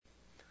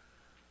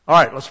All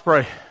right, let's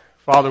pray.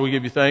 Father, we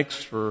give you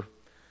thanks for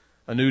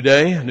a new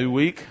day, a new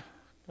week,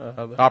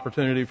 the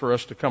opportunity for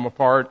us to come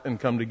apart and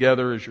come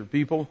together as your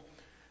people.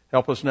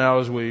 Help us now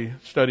as we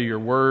study your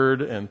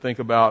word and think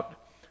about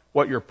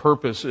what your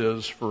purpose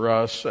is for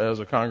us as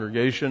a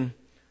congregation,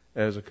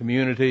 as a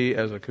community,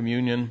 as a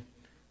communion.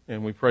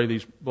 And we pray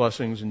these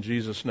blessings in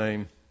Jesus'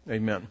 name.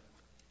 Amen.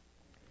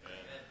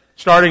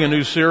 Starting a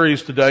new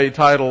series today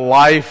titled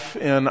Life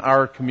in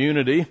Our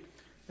Community.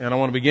 And I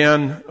want to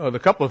begin with a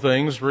couple of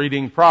things,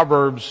 reading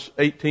Proverbs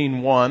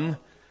 18:1.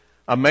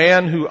 A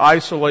man who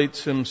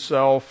isolates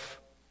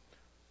himself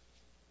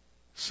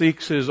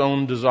seeks his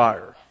own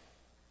desire.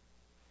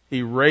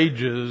 He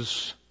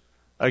rages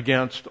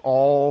against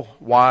all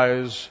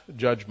wise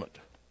judgment.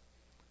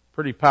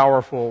 Pretty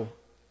powerful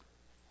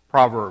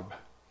proverb.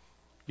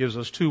 Gives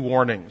us two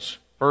warnings.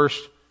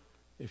 First,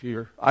 if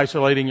you're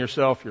isolating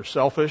yourself, you're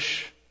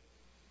selfish.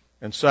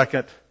 And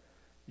second,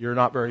 you're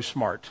not very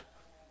smart.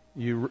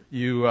 You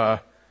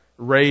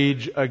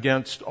rage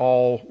against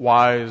all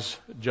wise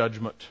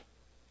judgment.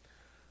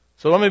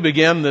 So let me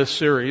begin this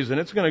series, and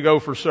it's going to go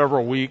for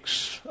several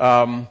weeks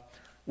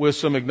with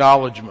some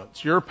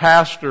acknowledgments. Your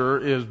pastor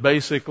is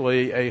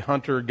basically a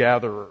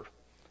hunter-gatherer.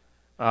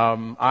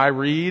 I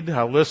read,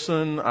 I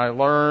listen, I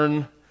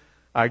learn,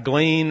 I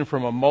glean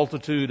from a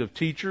multitude of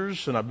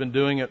teachers, and I've been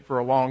doing it for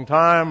a long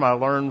time.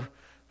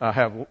 I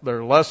have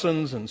their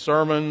lessons and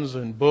sermons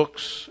and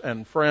books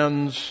and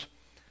friends.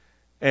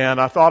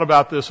 And I thought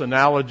about this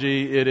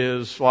analogy. It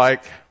is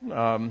like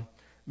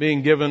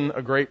being given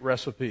a great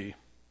recipe.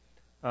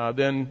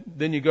 Then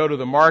you go to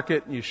the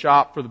market and you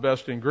shop for the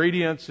best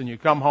ingredients, and you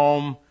come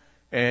home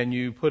and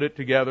you put it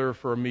together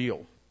for a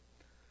meal.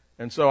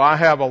 And so I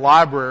have a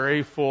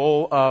library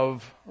full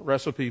of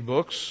recipe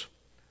books.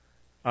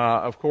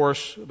 Of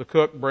course, the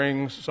cook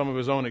brings some of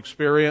his own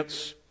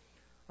experience,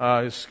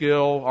 his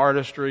skill,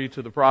 artistry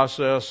to the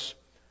process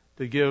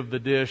to give the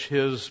dish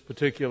his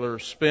particular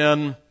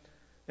spin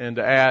and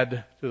to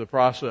add to the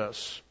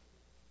process.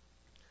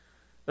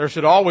 There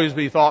should always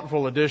be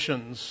thoughtful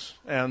additions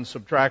and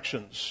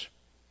subtractions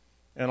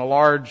and a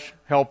large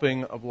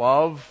helping of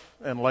love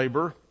and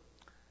labor.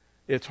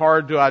 It's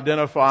hard to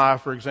identify,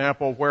 for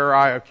example, where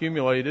I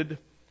accumulated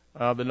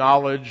the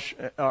knowledge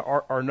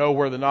or know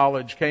where the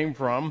knowledge came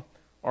from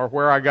or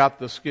where I got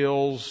the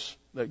skills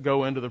that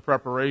go into the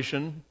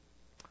preparation.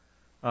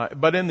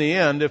 But in the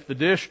end, if the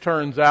dish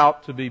turns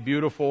out to be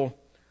beautiful,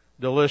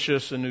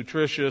 delicious and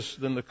nutritious,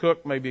 then the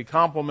cook may be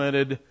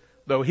complimented,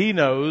 though he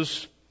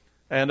knows,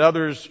 and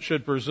others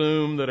should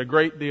presume that a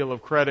great deal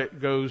of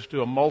credit goes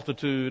to a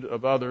multitude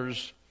of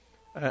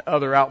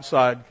other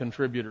outside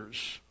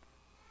contributors.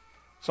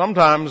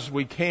 Sometimes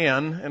we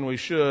can and we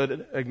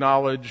should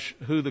acknowledge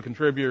who the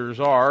contributors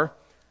are,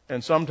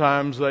 and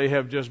sometimes they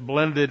have just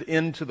blended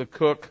into the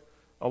cook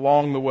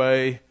along the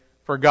way,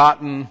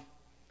 forgotten,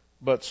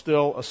 but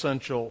still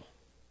essential.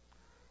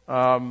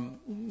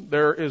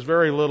 There is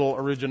very little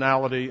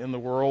originality in the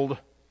world.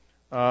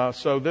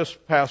 So this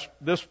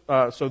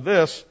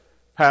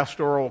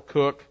pastoral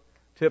cook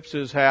tips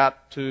his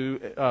hat to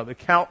the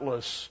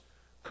countless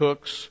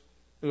cooks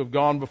who have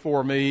gone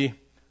before me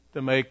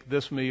to make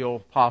this meal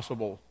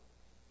possible.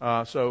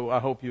 So I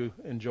hope you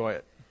enjoy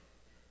it.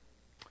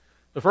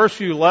 The first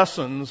few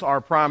lessons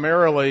are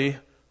primarily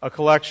a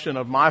collection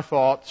of my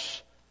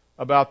thoughts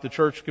about the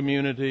church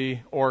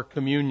community or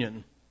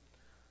communion.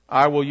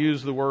 I will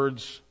use the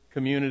words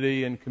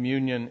community and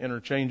communion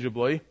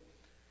interchangeably.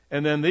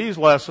 And then these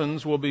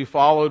lessons will be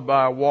followed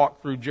by a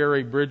walk through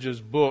Jerry Bridges'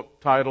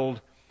 book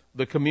titled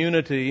The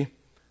Community,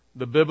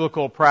 the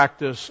Biblical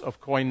Practice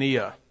of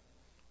Koinonia.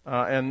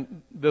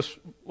 And this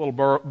little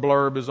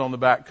blurb is on the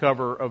back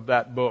cover of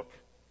that book.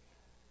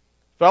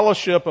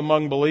 Fellowship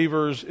among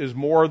believers is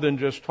more than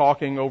just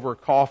talking over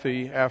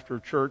coffee after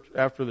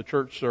the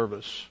church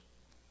service.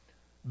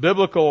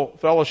 Biblical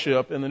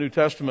fellowship in the New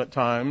Testament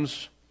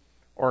times,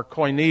 or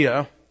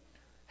koinonia,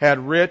 had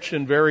rich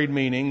and varied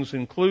meanings,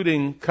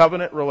 including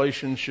covenant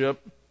relationship,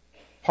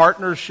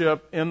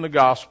 partnership in the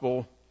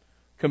gospel,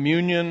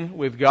 communion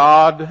with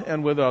God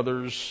and with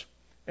others,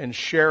 and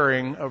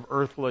sharing of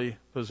earthly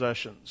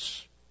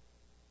possessions.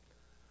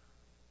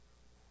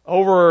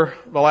 Over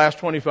the last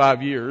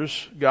 25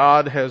 years,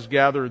 God has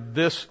gathered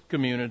this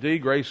community,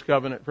 Grace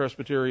Covenant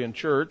Presbyterian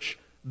Church,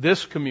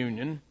 this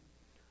communion,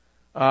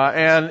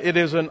 and it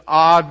is an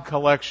odd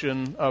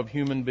collection of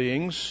human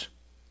beings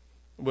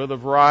with a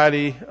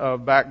variety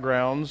of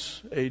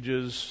backgrounds,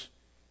 ages,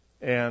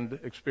 and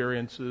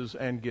experiences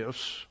and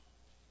gifts.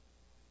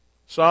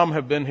 Some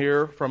have been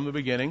here from the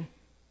beginning.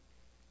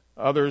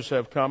 Others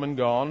have come and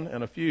gone,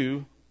 and a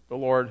few the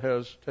Lord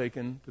has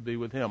taken to be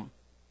with Him.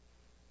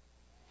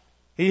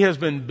 He has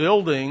been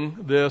building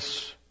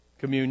this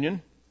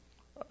communion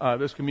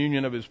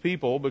of His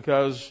people,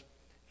 because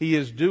He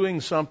is doing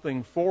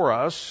something for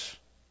us.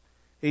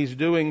 He's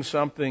doing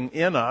something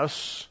in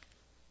us.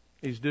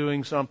 He's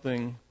doing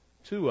something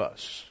to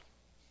us.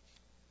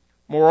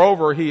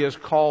 Moreover, He has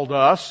called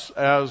us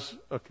as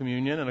a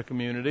communion and a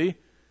community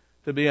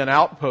to be an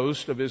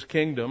outpost of His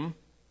kingdom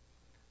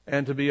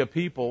and to be a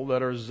people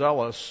that are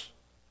zealous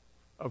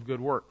of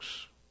good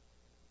works.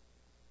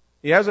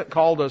 He hasn't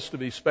called us to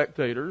be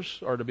spectators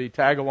or to be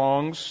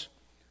tag-alongs,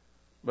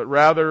 but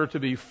rather to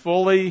be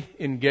fully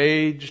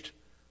engaged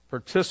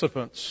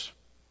participants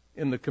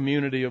in the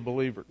community of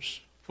believers.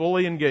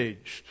 Fully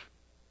engaged.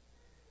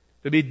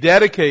 To be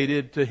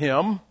dedicated to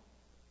Him,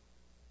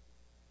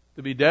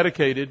 to be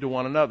dedicated to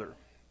one another.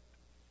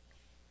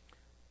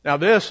 Now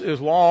this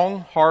is long,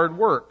 hard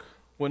work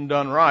when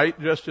done right,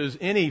 just as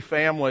any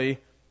family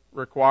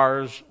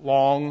requires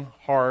long,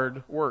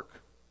 hard work.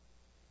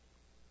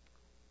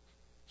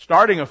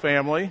 Starting a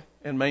family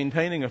and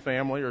maintaining a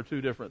family are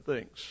two different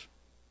things.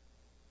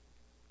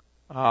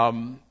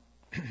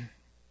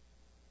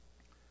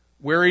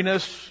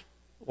 Weariness,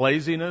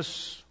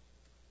 laziness,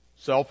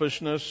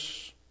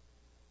 selfishness,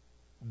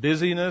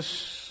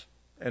 busyness,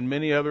 and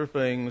many other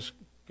things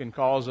can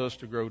cause us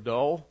to grow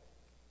dull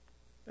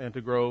and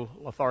to grow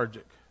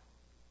lethargic.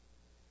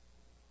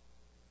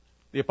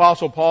 The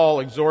Apostle Paul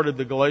exhorted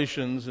the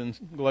Galatians in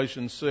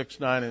Galatians 6,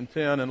 9, and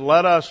 10, and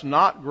let us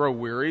not grow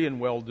weary in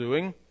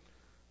well-doing,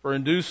 for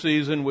in due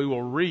season we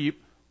will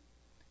reap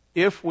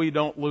if we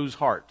don't lose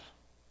heart.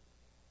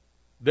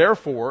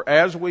 Therefore,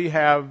 as we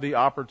have the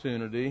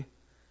opportunity,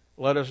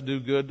 let us do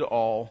good to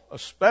all,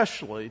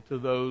 especially to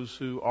those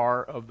who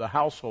are of the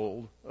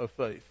household of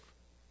faith.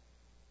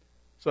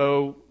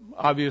 So,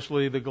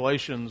 obviously, the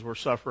Galatians were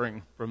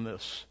suffering from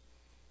this.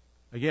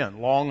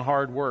 Again, long,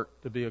 hard work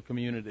to be a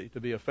community, to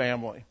be a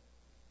family.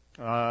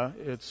 There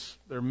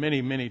are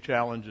many, many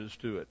challenges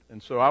to it.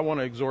 And so I want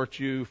to exhort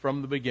you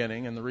from the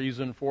beginning, and the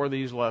reason for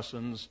these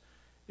lessons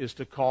is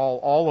to call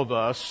all of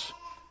us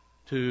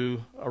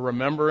to a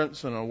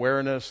remembrance and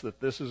awareness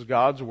that this is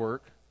God's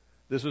work.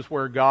 This is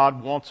where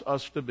God wants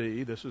us to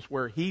be. This is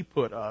where He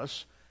put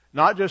us,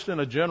 not just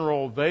in a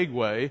general, vague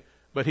way,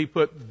 but He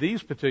put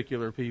these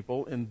particular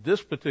people in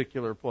this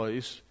particular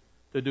place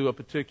to do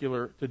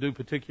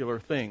particular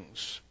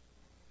things.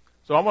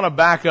 So I want to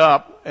back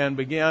up and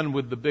begin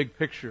with the big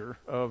picture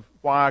of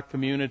why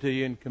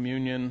community and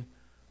communion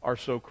are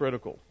so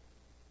critical.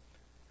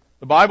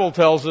 The Bible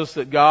tells us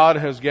that God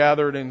has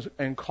gathered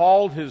and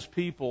called His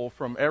people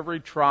from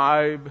every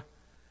tribe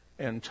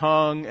and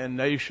tongue and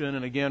nation.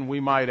 And again, we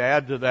might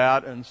add to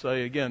that and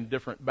say, again,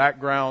 different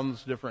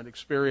backgrounds, different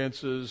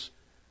experiences,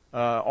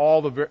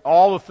 all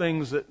the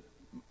things that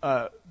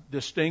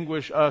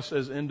distinguish us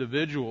as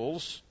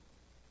individuals,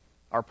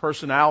 our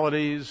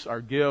personalities,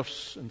 our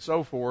gifts, and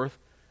so forth.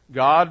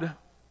 God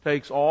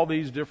takes all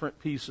these different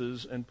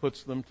pieces and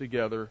puts them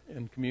together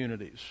in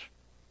communities.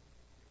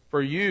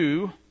 For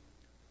you,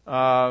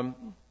 this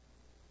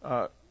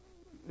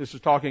is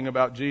talking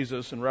about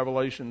Jesus in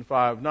Revelation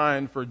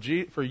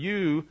 5:9. For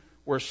you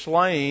were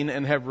slain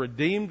and have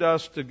redeemed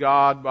us to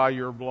God by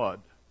your blood,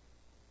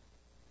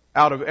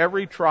 out of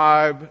every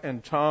tribe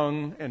and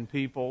tongue and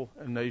people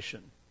and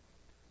nation.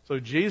 So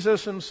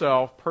Jesus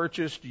Himself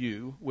purchased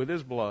you with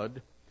His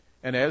blood,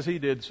 and as He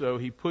did so,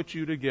 He put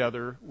you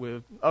together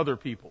with other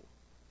people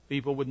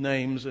with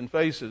names and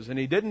faces. And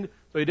He didn't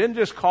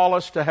just call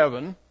us to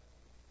heaven.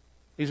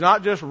 He's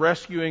not just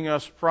rescuing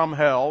us from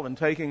hell and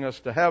taking us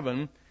to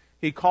heaven.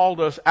 He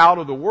called us out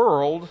of the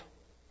world,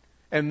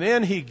 and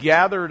then He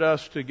gathered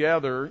us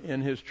together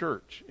in His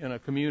church, in a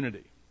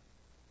community.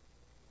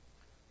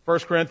 1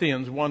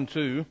 Corinthians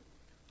 1:2,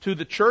 to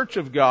the church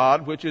of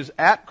God, which is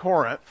at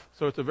Corinth,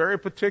 so it's a very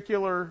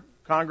particular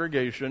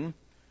congregation,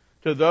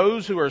 to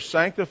those who are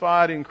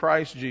sanctified in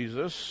Christ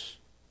Jesus,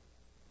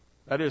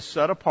 that is,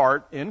 set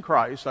apart in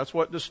Christ, that's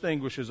what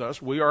distinguishes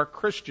us. We are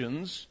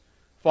Christians,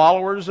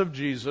 followers of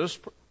Jesus,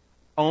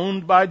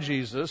 owned by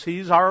Jesus.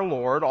 He's our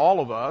Lord, all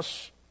of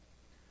us,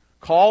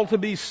 called to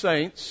be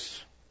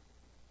saints,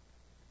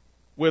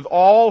 with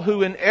all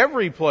who in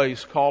every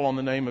place call on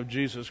the name of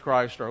Jesus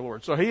Christ our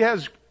Lord. So He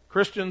has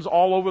Christians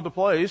all over the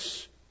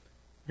place.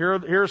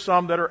 Here are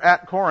some that are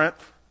at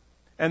Corinth,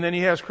 and then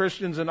He has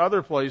Christians in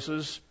other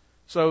places.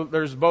 So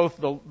there's both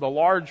the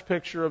large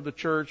picture of the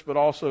church, but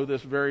also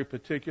this very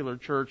particular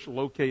church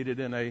located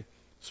in a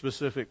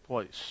specific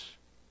place.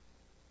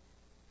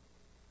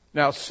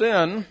 Now,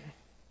 sin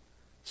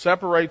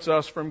separates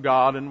us from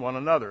God and one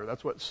another.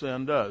 That's what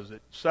sin does.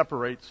 It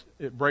separates,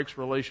 it breaks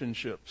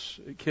relationships,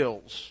 it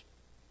kills.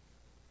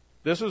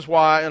 This is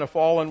why in a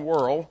fallen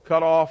world,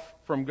 cut off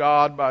from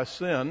God by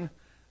sin,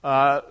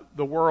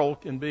 the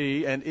world can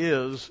be and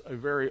is a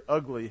very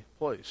ugly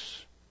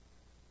place.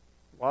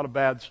 A lot of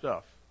bad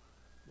stuff,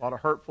 a lot of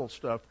hurtful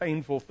stuff,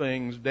 painful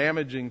things,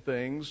 damaging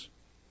things.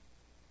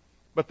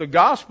 But the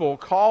gospel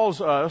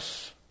calls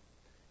us,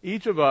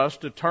 each of us,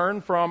 to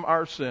turn from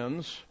our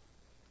sins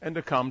and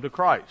to come to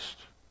Christ.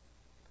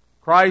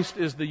 Christ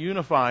is the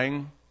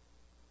unifying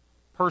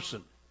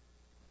person.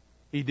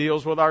 He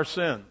deals with our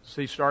sins.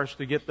 He starts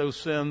to get those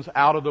sins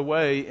out of the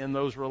way in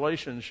those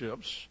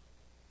relationships.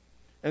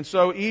 And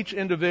so each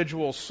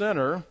individual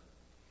sinner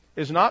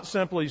is not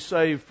simply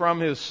saved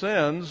from his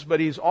sins, but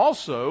he's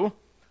also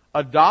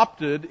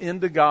adopted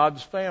into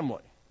God's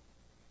family,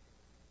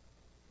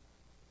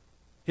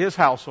 His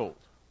household.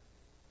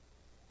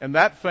 And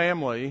that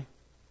family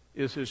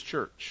is His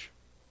church.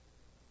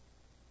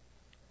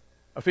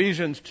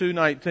 Ephesians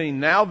 2:19,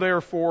 now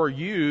therefore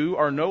you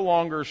are no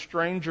longer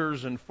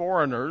strangers and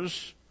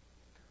foreigners,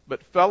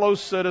 but fellow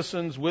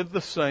citizens with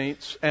the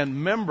saints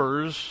and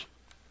members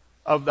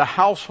of the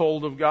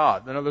household of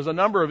God. Now there's a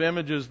number of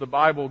images the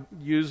Bible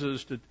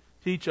uses to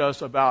teach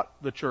us about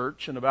the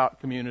church and about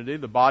community,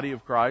 the body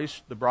of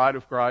Christ, the bride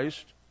of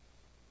Christ,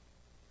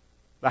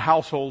 the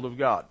household of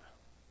God,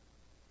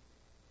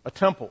 a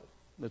temple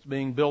that's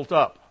being built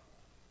up.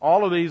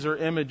 All of these are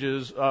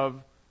images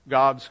of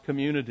God's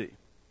community.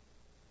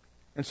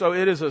 And so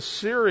it is a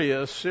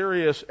serious,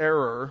 serious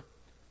error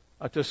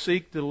to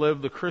seek to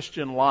live the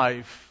Christian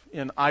life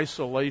in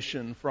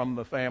isolation from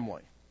the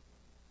family.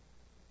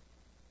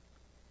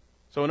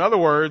 So in other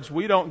words,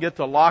 we don't get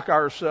to lock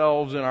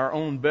ourselves in our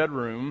own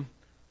bedroom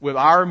with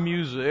our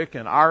music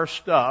and our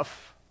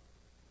stuff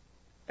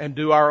and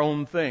do our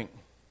own thing.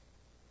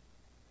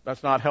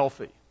 That's not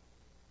healthy.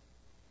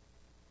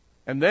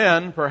 And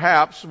then,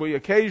 perhaps, we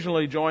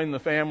occasionally join the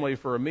family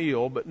for a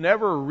meal, but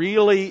never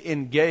really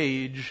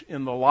engage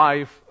in the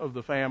life of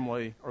the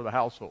family or the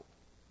household.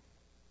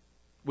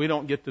 We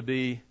don't get to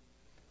be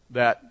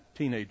that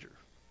teenager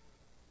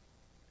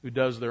who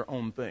does their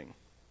own thing.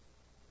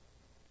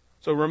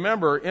 So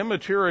remember,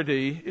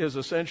 immaturity is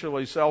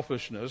essentially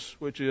selfishness,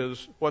 which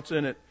is what's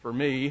in it for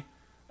me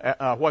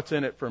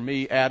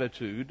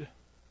attitude.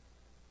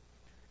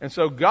 And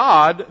so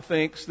God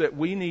thinks that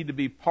we need to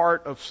be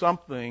part of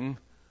something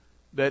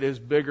that is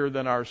bigger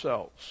than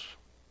ourselves.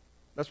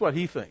 That's what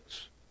He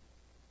thinks.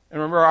 And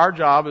remember, our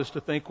job is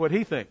to think what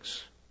He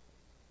thinks.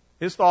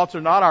 His thoughts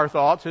are not our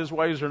thoughts. His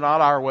ways are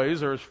not our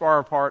ways. They're as far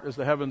apart as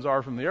the heavens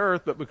are from the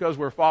earth. But because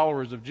we're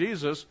followers of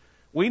Jesus,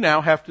 we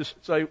now have to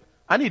say,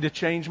 I need to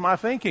change my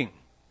thinking.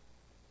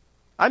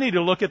 I need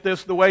to look at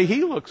this the way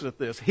He looks at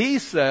this. He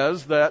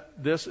says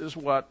that this is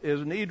what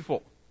is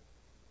needful.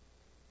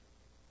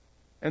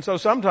 And so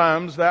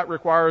sometimes that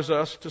requires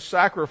us to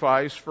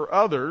sacrifice for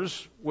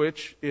others,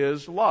 which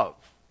is love.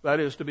 That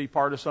is to be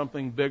part of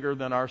something bigger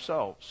than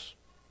ourselves.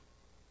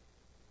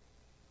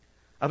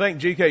 I think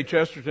G.K.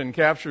 Chesterton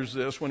captures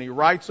this when he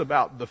writes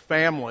about the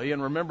family.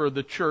 And remember,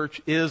 the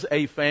church is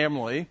a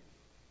family.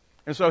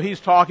 And so he's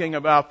talking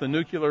about the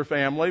nuclear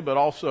family, but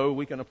also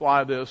we can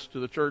apply this to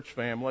the church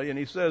family. And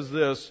he says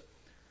this,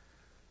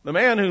 the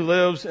man who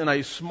lives in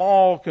a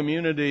small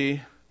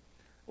community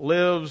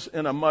lives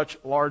in a much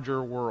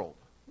larger world.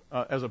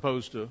 As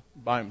opposed to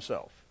by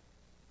himself.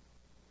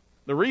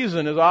 The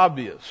reason is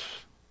obvious.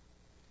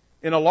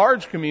 In a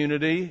large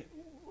community,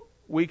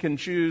 we can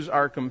choose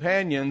our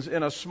companions.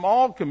 In a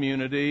small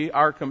community,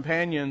 our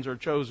companions are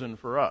chosen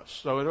for us.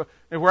 So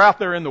if we're out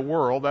there in the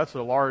world, that's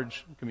a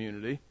large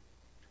community.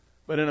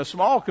 But in a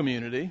small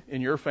community,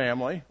 in your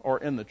family or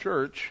in the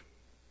church,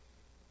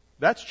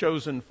 that's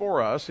chosen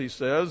for us, he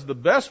says. The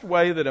best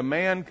way that a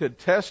man could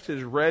test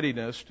his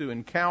readiness to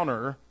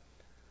encounter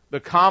the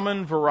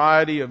common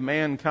variety of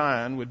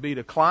mankind would be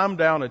to climb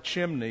down a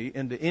chimney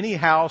into any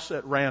house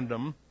at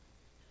random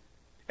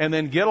and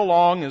then get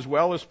along as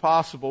well as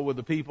possible with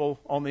the people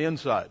on the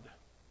inside,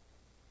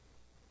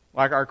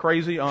 like our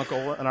crazy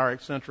uncle and our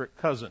eccentric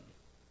cousin.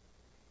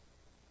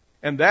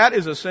 And that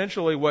is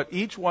essentially what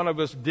each one of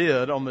us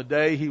did on the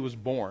day he was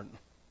born.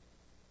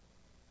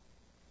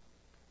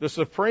 The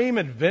supreme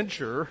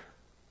adventure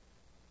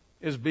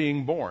is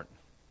being born.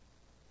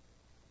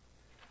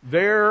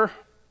 There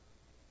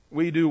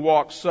we do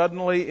walk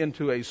suddenly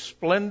into a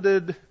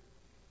splendid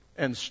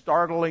and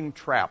startling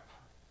trap.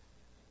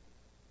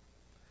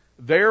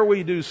 There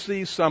we do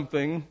see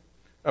something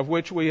of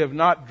which we have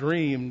not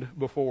dreamed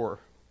before.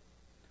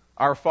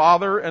 Our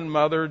father and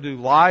mother do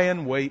lie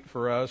in wait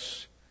for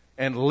us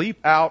and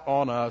leap out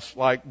on us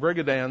like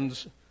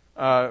brigands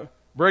from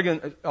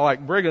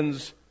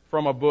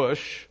a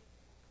bush.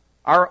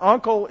 Our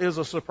uncle is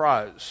a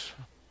surprise.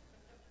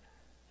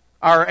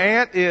 Our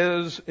aunt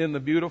is, in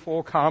the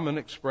beautiful common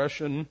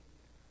expression,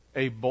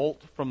 a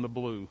bolt from the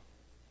blue.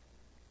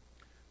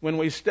 When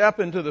we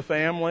step into the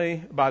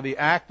family by the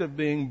act of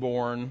being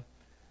born,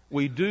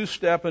 we do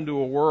step into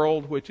a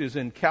world which is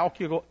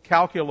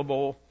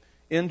incalculable,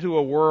 into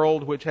a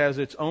world which has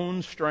its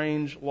own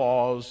strange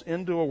laws,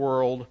 into a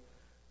world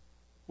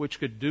which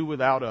could do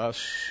without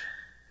us,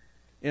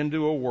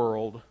 into a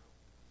world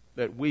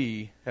that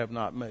we have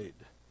not made.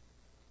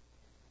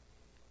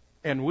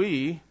 And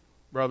we,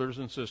 brothers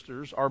and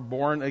sisters, are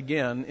born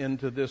again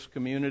into this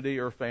community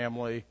or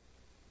family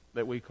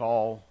that we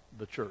call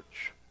the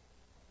church.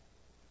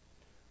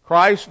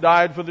 Christ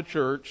died for the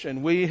church,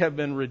 and we have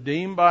been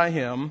redeemed by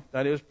Him,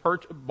 that is,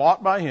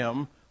 bought by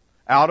Him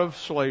out of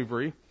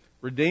slavery,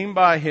 redeemed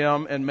by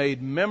Him, and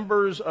made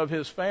members of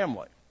His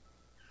family.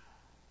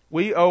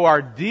 We owe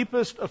our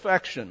deepest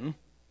affection,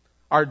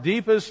 our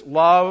deepest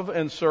love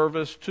and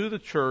service to the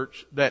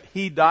church that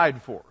He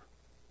died for.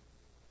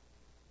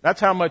 That's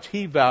how much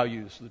He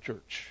values the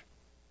church.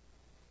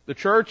 The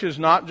church is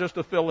not just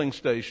a filling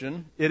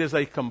station. It is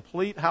a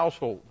complete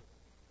household.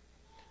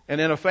 And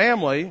in a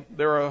family,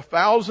 there are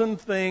 1,000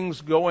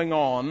 things going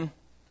on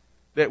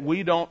that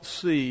we don't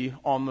see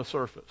on the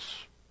surface.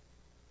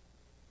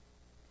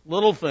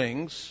 little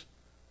things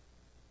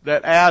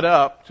that add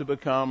up to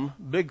become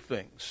big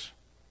things.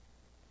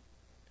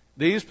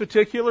 These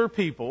particular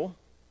people,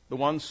 the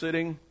ones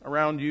sitting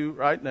around you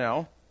right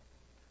now,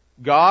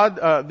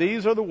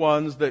 these are the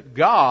ones that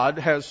God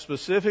has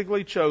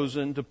specifically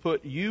chosen to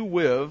put you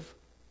with,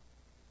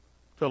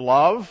 to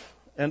love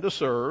and to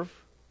serve,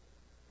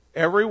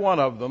 every one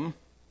of them,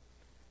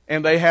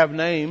 and they have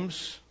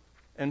names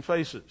and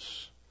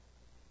faces.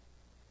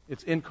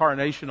 It's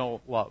incarnational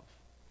love.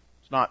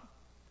 It's not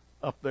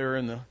up there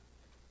in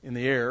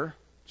the air.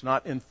 It's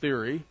not in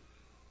theory.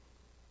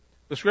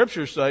 The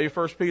Scriptures say,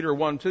 1 Peter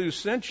 1:2,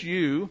 since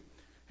you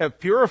have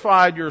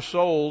purified your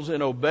souls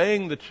in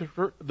obeying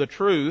the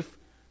truth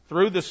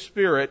through the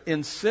Spirit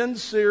in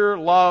sincere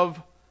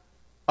love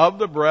of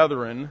the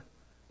brethren,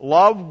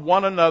 love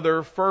one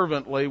another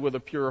fervently with a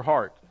pure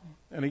heart.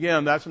 And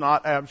again, that's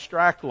not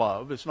abstract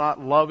love. It's not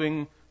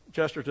loving.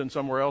 Chesterton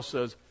somewhere else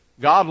says,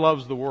 God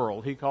loves the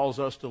world. He calls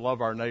us to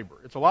love our neighbor.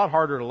 It's a lot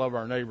harder to love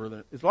our neighbor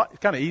than it's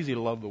kind of easy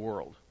to love the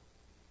world.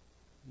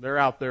 They're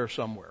out there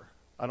somewhere.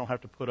 I don't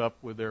have to put up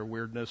with their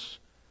weirdness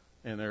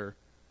and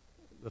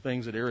the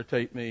things that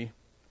irritate me.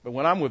 But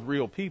when I'm with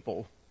real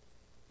people,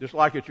 just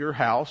like at your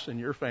house and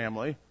your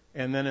family,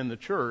 and then in the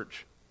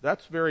church,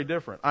 that's very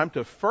different. I'm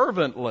to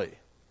fervently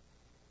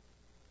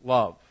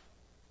love,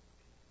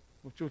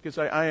 which we could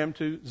say I am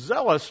to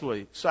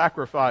zealously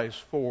sacrifice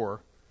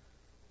for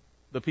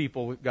the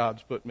people that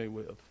God's put me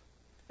with.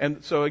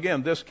 And so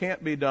again, this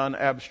can't be done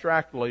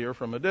abstractly or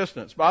from a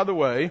distance. By the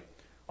way,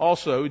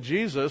 also,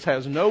 Jesus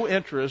has no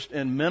interest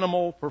in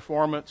minimal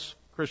performance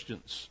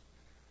Christians,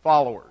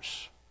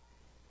 followers.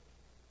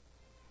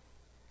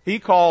 He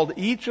called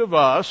each of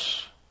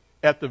us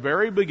at the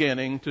very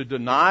beginning to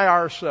deny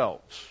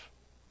ourselves.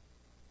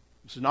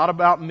 This is not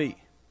about me.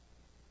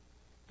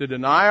 To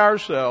deny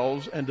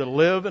ourselves and to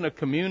live in a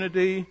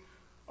community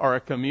or a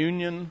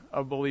communion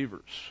of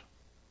believers.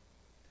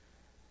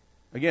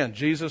 Again,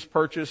 Jesus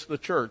purchased the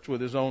church with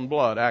His own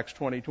blood, Acts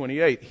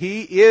 20:28.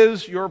 He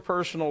is your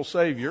personal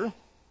Savior,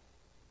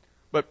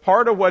 but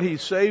part of what He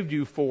saved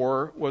you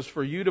for was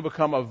for you to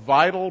become a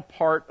vital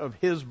part of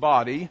His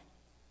body.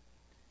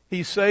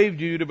 He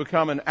saved you to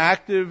become an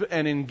active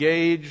and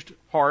engaged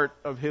part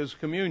of His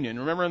communion.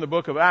 Remember in the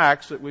book of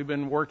Acts that we've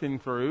been working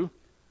through,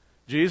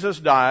 Jesus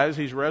dies,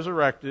 He's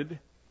resurrected,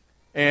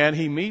 and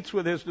He meets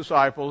with His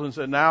disciples and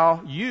said,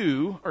 now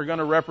you are going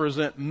to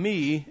represent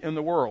me in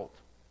the world.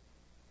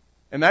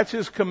 And that's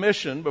His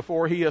commission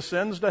before He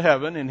ascends to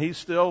heaven, and He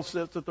still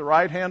sits at the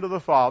right hand of the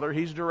Father.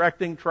 He's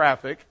directing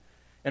traffic,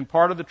 and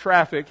part of the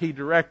traffic He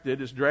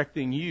directed is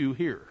directing you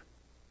here.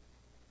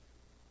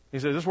 He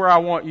says, this is where I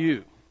want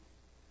you.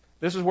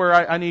 This is where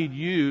I need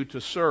you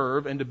to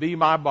serve and to be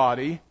my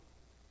body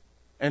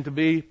and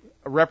to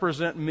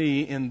represent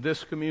me in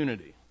this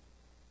community.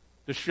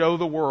 To show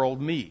the world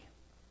me.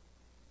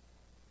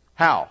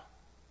 How?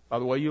 By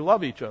the way you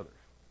love each other.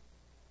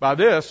 By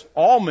this,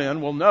 all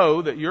men will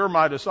know that you're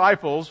my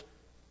disciples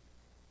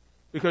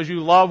because you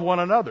love one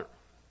another.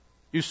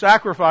 You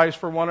sacrifice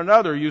for one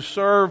another. You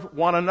serve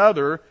one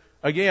another.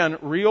 Again,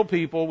 real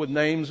people with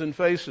names and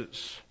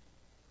faces.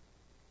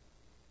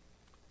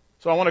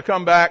 So I want to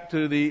come back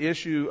to the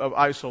issue of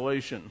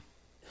isolation.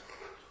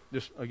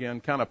 Just again,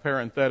 kind of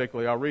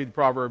parenthetically, I'll read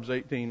Proverbs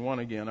 18:1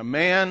 again. A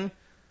man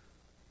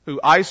who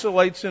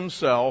isolates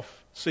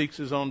himself seeks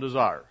his own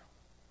desire.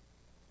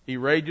 He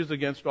rages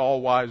against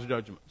all wise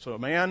judgment. So a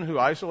man who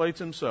isolates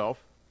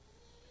himself,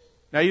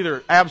 now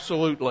either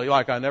absolutely,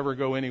 like I never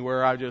go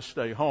anywhere, I just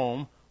stay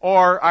home,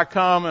 or I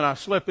come and I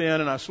slip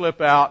in and I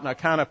slip out and I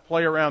kind of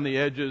play around the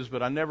edges,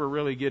 but I never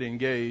really get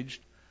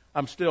engaged.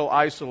 I'm still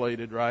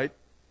isolated, right?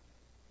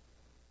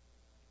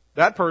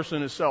 That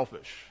person is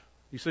selfish.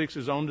 He seeks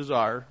his own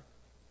desire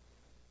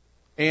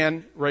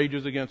and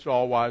rages against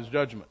all wise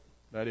judgment.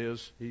 That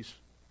is, he's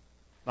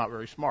not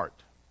very smart.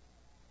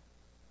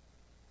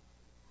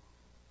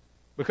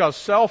 Because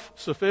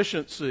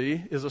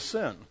self-sufficiency is a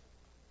sin.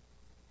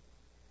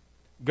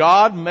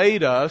 God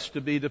made us to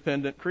be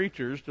dependent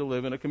creatures to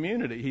live in a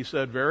community. He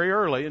said very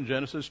early in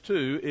Genesis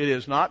 2, it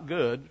is not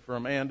good for a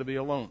man to be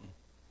alone.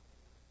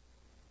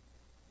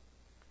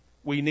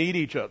 We need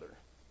each other.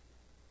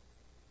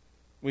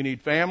 We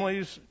need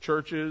families,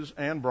 churches,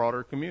 and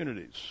broader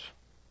communities.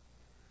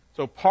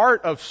 So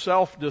part of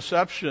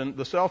self-deception,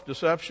 the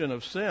self-deception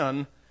of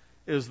sin,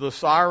 is the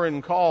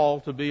siren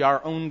call to be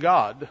our own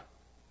God.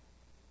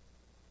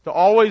 To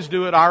always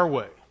do it our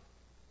way.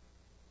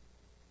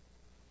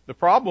 The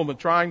problem with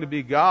trying to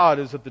be God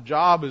is that the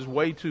job is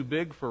way too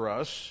big for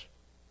us.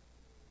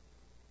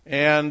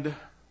 And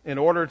in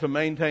order to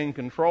maintain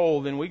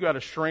control, then we've got to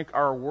shrink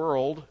our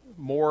world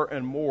more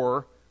and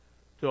more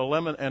to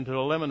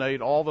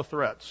eliminate all the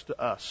threats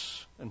to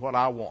us and what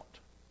I want.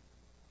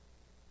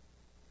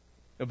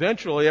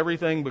 Eventually,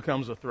 everything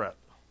becomes a threat.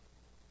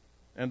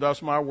 And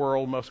thus my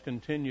world must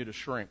continue to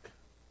shrink.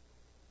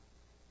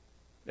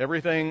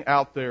 Everything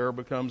out there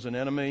becomes an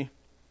enemy,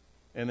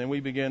 and then we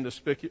begin to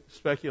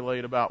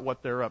speculate about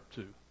what they're up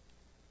to.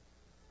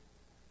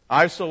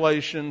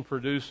 Isolation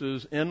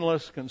produces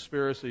endless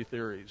conspiracy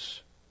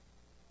theories.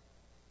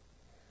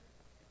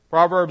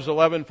 Proverbs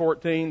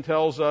 11:14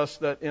 tells us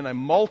that in a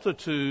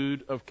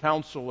multitude of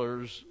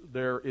counselors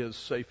there is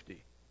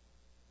safety.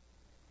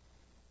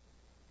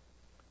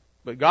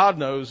 But God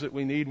knows that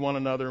we need one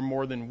another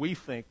more than we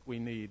think we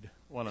need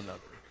one another.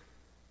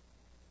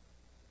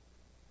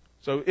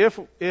 So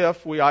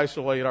if we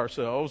isolate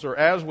ourselves, or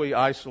as we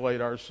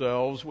isolate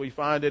ourselves, we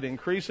find it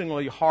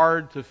increasingly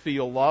hard to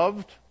feel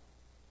loved,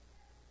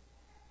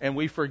 and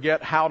we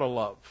forget how to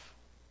love.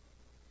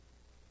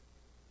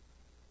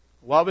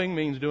 Loving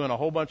means doing a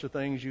whole bunch of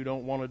things you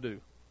don't want to do.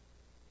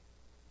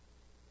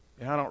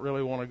 I don't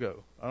really want to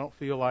go. I don't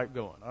feel like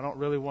going. I don't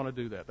really want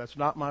to do that. That's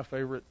not my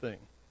favorite thing.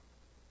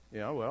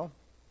 Yeah, well,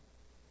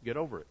 get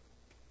over it.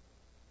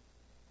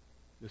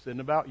 This isn't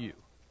about you.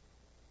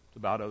 It's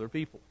about other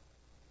people.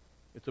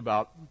 It's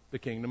about the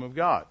kingdom of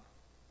God.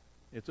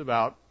 It's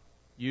about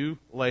you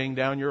laying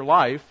down your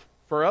life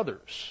for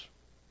others.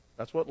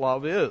 That's what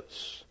love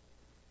is.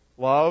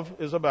 Love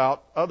is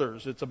about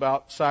others. It's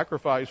about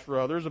sacrifice for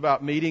others,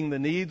 about meeting the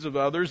needs of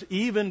others,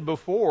 even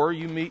before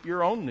you meet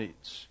your own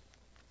needs.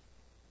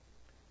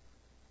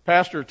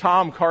 Pastor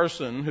Tom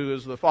Carson, who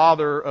is the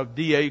father of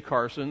D.A.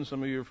 Carson,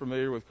 some of you are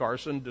familiar with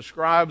Carson,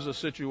 describes a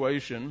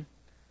situation,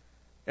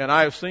 and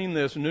I have seen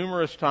this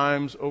numerous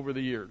times over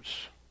the years,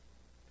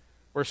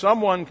 where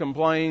someone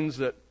complains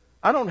that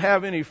I don't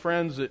have any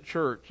friends at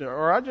church,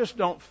 or I just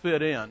don't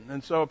fit in.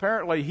 And so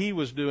apparently he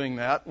was doing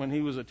that when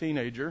he was a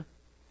teenager.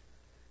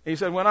 He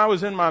said, when I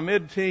was in my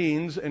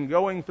mid-teens and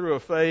going through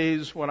a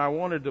phase when I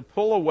wanted to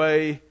pull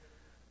away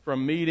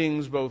from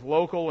meetings, both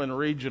local and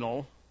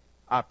regional,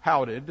 I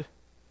pouted.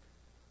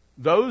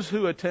 Those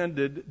who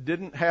attended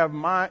didn't have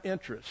my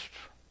interest.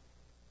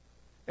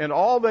 And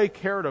all they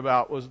cared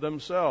about was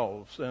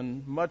themselves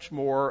and much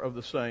more of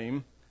the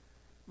same.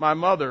 My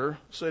mother,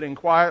 sitting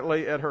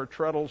quietly at her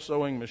treadle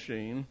sewing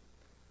machine,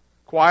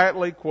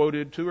 quietly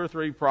quoted 2 or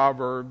 3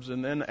 proverbs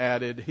and then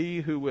added, "He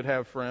who would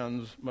have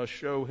friends must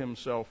show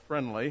himself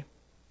friendly."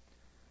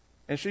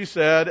 And she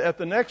said, at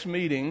the next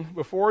meeting,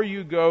 before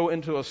you go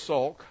into a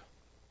sulk,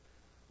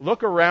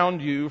 look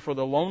around you for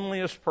the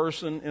loneliest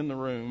person in the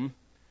room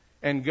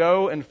and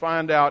go and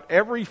find out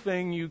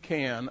everything you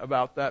can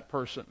about that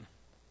person.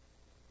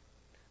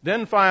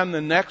 Then find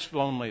the next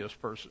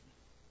loneliest person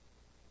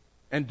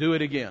and do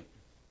it again.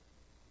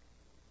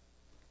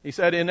 He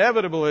said,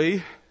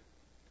 inevitably,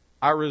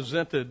 I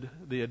resented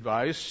the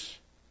advice,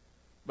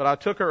 but I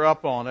took her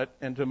up on it,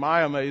 and to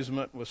my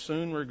amazement was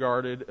soon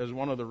regarded as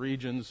one of the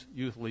region's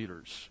youth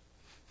leaders.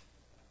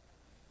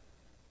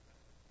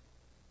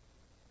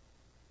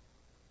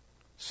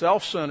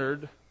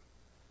 Self-centered,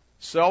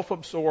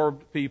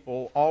 self-absorbed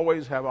people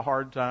always have a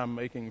hard time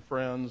making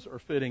friends or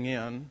fitting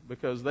in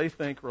because they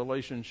think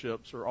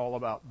relationships are all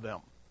about them.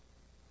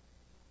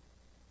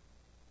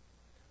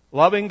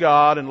 Loving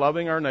God and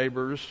loving our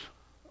neighbors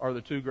are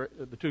the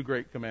two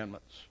great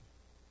commandments.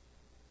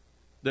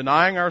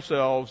 Denying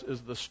ourselves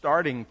is the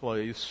starting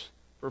place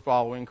for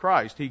following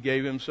Christ. He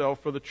gave himself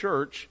for the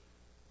church,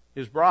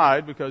 his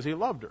bride, because he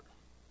loved her.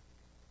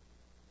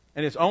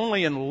 And it's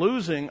only in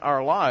losing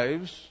our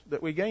lives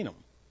that we gain them.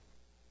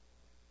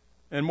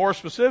 And more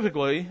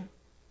specifically,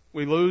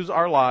 we lose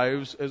our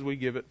lives as we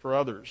give it for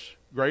others.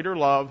 Greater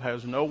love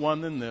has no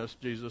one than this,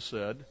 Jesus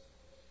said,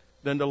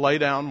 than to lay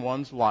down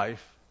one's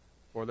life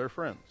for their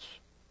friends.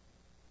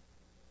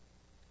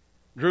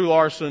 Drew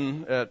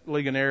Larson at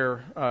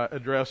Ligonier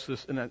addressed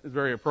this, and it's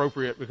very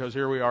appropriate because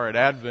here we are at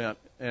Advent,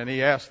 and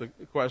he asked the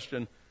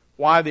question,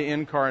 why the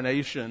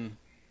incarnation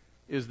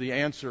is the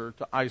answer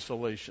to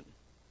isolation.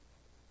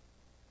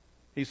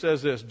 He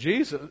says this,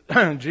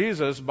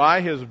 Jesus,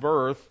 by his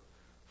birth,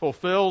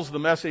 fulfills the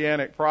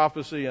messianic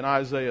prophecy in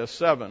Isaiah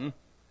 7,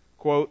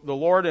 quote, "The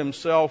Lord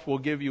himself will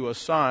give you a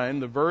sign.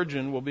 The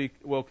virgin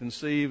will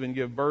conceive and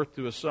give birth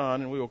to a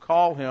son, and we will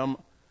call him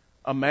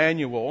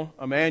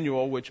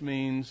Emmanuel, which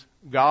means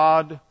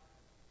God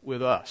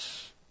with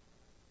us."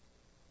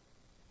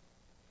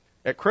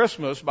 At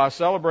Christmas, by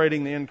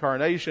celebrating the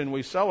incarnation,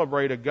 we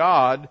celebrate a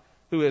God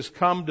who has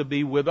come to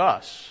be with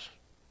us.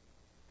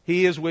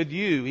 He is with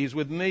you, he's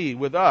with me,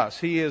 with us.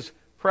 He is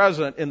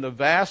present in the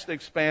vast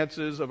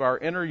expanses of our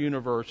inner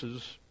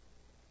universes.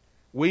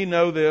 We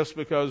know this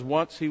because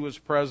once he was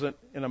present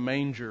in a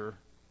manger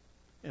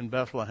in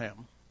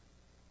Bethlehem.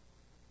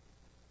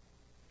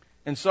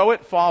 And so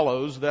it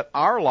follows that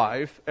our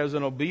life, as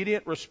an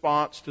obedient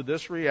response to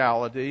this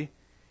reality,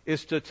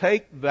 is to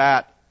take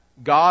that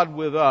God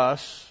with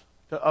us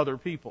to other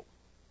people.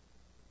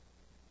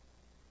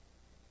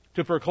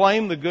 To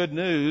proclaim the good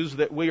news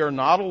that we are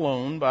not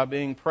alone by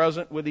being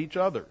present with each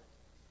other.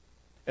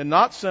 And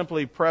not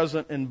simply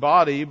present in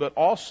body, but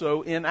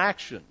also in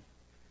action.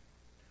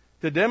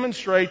 To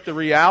demonstrate the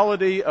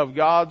reality of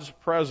God's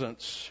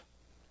presence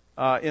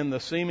in the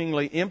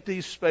seemingly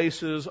empty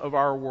spaces of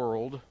our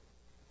world,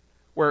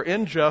 where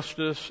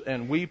injustice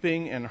and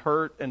weeping and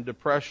hurt and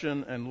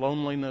depression and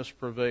loneliness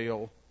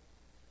prevail,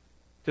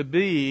 to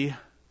be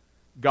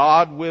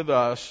God with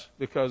us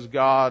because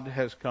God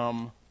has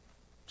come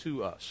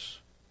to us.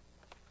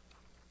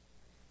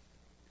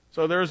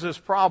 So there's this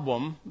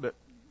problem that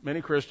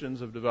many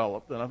Christians have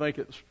developed, and I think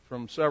it's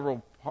from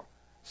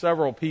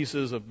several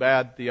pieces of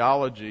bad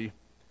theology,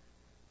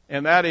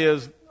 and that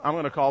is, I'm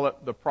going to call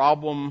it the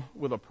problem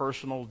with a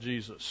personal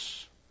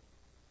Jesus.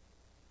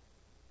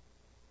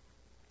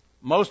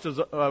 Most of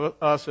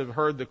us have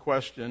heard the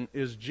question,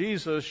 is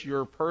Jesus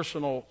your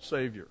personal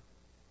Savior?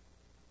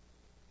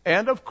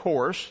 And of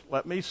course,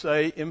 let me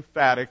say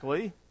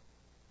emphatically,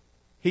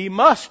 He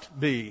must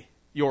be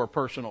your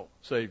personal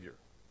Savior.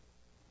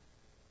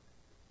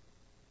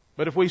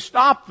 But if we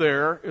stop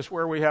there, it's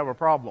where we have a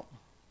problem.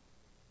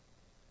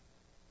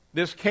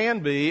 This can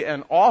be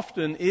and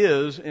often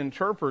is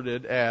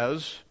interpreted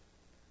as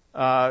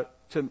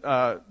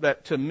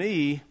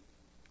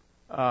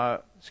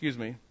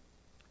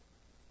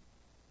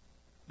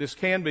this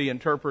can be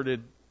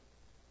interpreted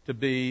to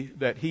be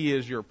that He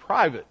is your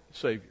private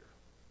Savior.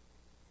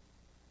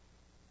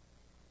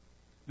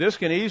 This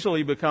can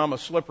easily become a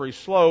slippery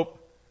slope,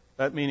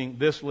 that meaning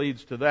this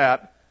leads to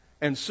that,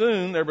 and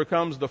soon there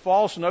becomes the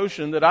false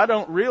notion that I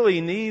don't really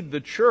need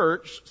the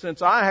church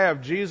since I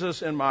have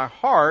Jesus in my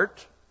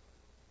heart,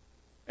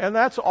 and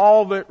that's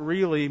all that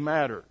really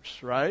matters,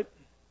 right?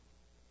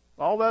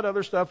 All that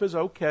other stuff is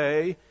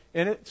okay,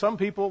 and some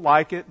people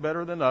like it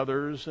better than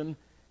others, and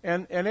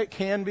it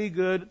can be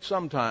good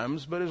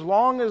sometimes, but as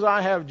long as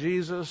I have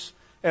Jesus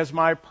as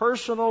my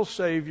personal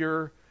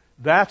Savior,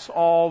 that's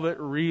all that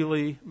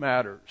really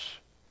matters.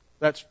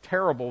 That's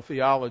terrible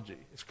theology.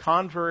 It's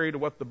contrary to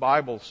what the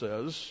Bible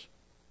says.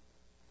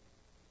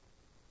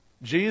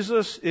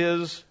 Jesus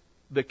is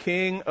the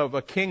King of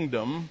a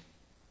kingdom,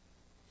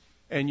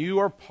 and you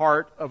are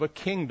part of a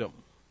kingdom.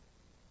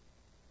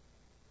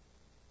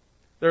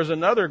 There's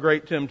another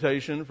great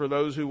temptation for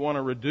those who want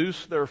to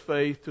reduce their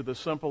faith to the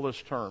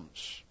simplest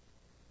terms.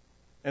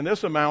 And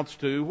this amounts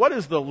to, what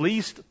is the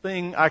least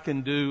thing I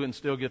can do and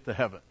still get to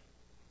heaven?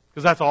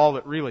 Because that's all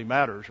that really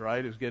matters,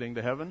 right, is getting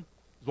to heaven.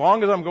 As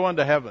long as I'm going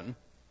to heaven.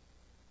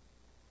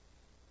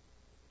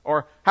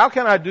 Or how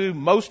can I do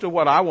most of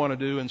what I want to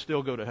do and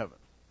still go to heaven?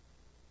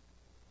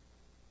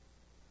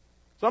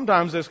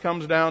 Sometimes this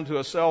comes down to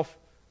a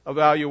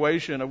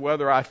self-evaluation of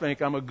whether I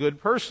think I'm a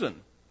good person.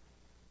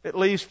 At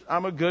least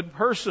I'm a good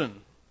person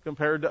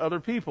compared to other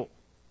people.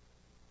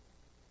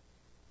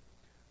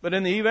 But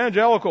in the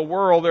evangelical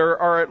world, there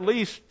are at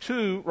least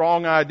two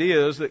wrong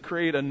ideas that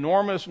create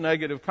enormous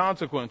negative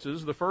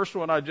consequences. The first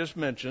one I just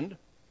mentioned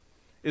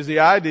is the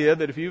idea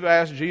that if you've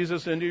asked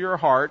Jesus into your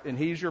heart and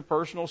He's your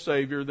personal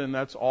Savior, then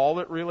that's all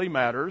that really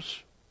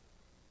matters.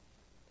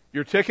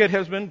 Your ticket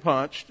has been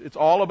punched. It's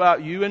all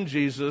about you and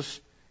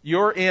Jesus.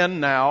 You're in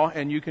now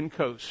and you can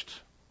coast.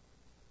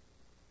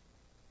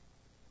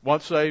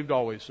 Once saved,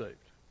 always saved.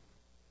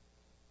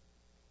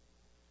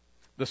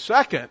 The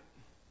second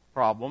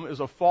problem is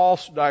a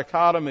false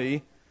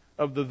dichotomy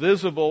of the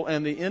visible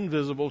and the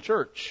invisible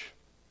church.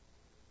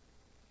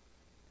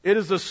 It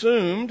is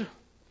assumed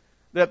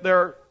that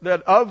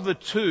of the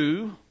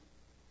two,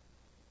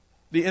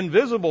 the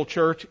invisible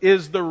church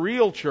is the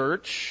real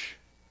church,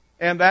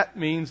 and that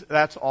means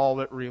that's all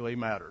that really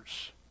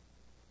matters.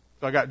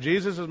 So I got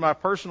Jesus as my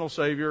personal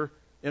Savior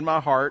in my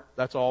heart.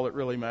 That's all that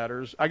really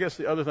matters. I guess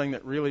the other thing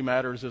that really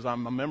matters is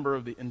I'm a member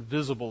of the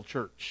invisible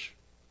church.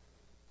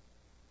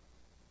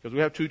 Because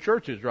we have two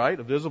churches, right?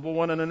 A visible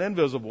one and an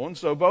invisible one.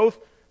 So both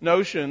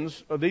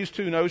notions, these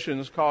two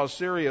notions, cause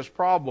serious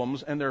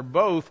problems, and they're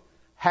both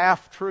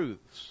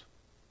half-truths.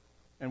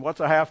 And what's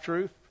a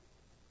half-truth?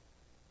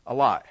 A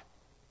lie.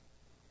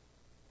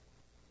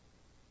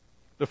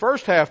 The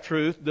first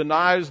half-truth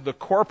denies the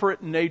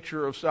corporate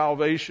nature of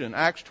salvation.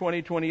 Acts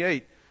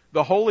 20:28.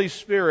 The Holy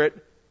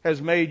Spirit has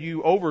made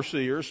you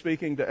overseers,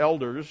 speaking to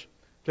elders,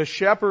 to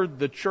shepherd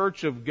the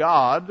church of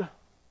God,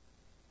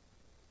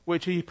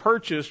 which He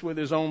purchased with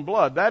His own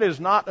blood. That is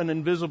not an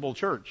invisible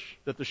church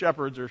that the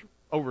shepherds are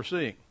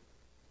overseeing.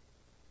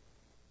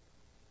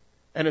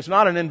 And it's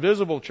not an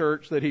invisible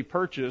church that He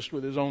purchased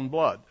with His own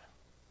blood.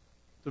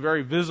 It's a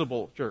very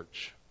visible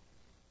church.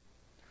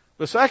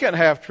 The second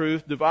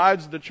half-truth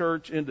divides the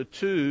church into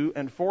two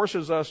and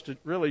forces us to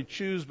really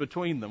choose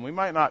between them. We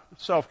might not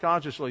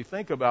self-consciously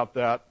think about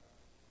that,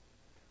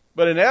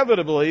 but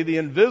inevitably the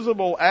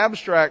invisible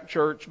abstract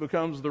church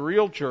becomes the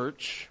real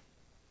church.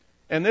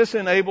 And this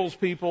enables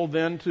people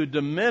then to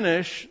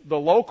diminish the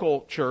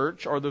local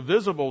church or the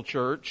visible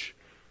church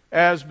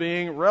as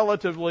being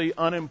relatively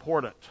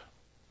unimportant.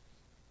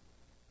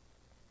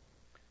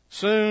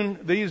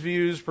 Soon, these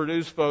views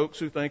produce folks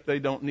who think they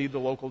don't need the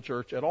local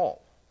church at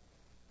all.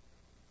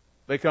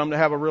 They come to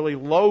have a really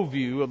low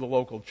view of the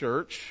local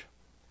church,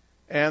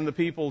 and the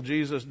people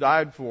Jesus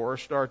died for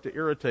start to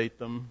irritate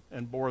them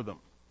and bore them.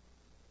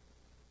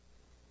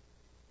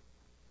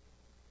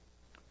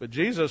 But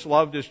Jesus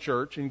loved His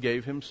church and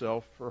gave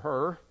Himself for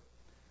her.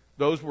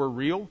 Those were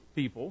real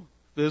people,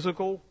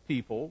 physical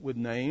people with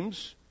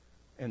names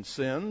and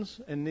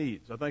sins and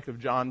needs. I think of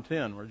John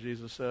 10 where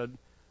Jesus said,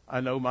 I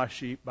know my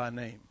sheep by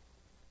name.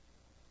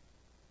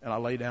 And I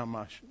lay down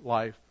my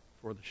life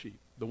for the sheep,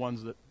 the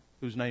ones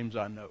whose names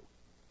I know.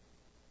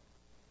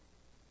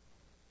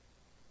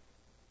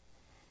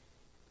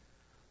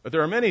 But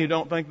there are many who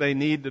don't think they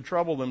need to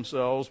trouble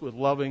themselves with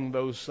loving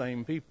those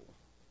same people.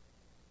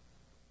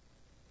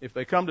 If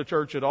they come to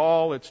church at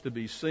all, it's to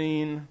be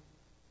seen,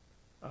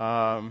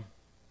 not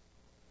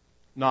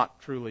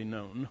truly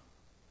known.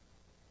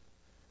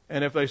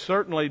 And if they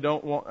certainly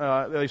don't want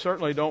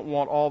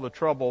all the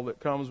trouble that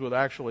comes with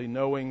actually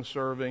knowing,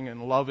 serving,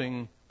 and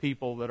loving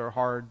people that are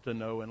hard to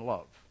know and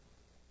love.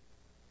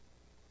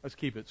 Let's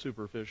keep it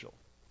superficial.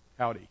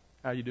 Howdy,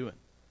 how you doing?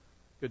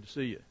 Good to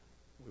see you.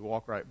 We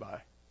walk right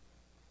by.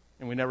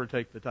 And we never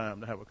take the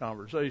time to have a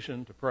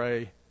conversation, to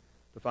pray,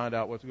 to find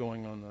out what's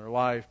going on in their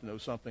life, to know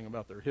something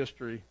about their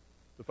history,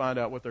 to find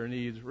out what their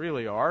needs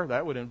really are.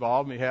 That would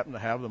involve me having to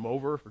have them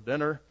over for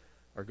dinner,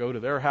 or go to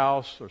their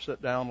house, or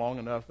sit down long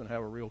enough and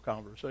have a real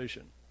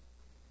conversation.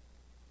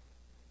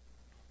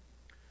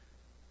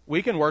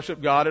 We can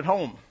worship God at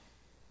home,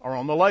 or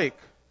on the lake,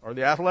 or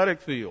the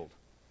athletic field,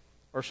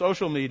 or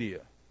social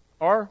media,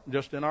 or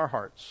just in our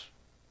hearts.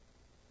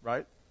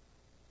 Right?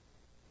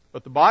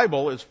 But the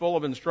Bible is full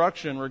of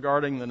instruction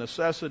regarding the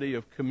necessity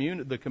of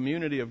the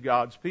community of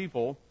God's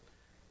people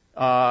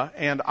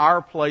and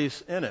our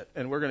place in it.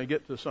 And we're going to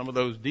get to some of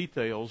those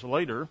details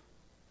later.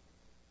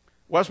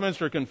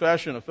 Westminster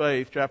Confession of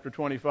Faith, chapter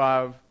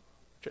 25,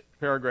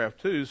 paragraph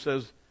 2,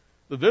 says,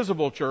 "The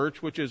visible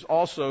church, which is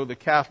also the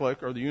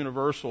Catholic or the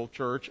universal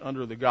church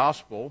under the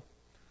gospel,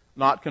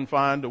 not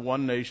confined to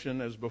one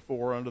nation as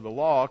before under the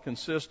law,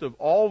 consists of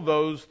all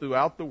those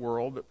throughout the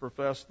world that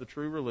profess the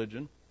true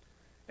religion,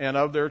 and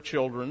of their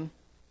children,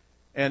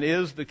 and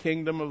is the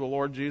kingdom of the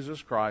Lord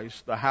Jesus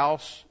Christ, the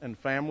house and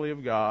family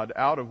of God,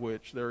 out of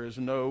which there is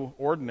no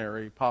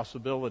ordinary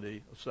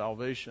possibility of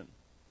salvation."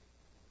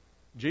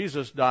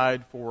 Jesus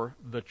died for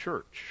the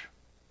church.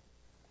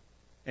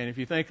 And if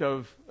you think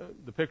of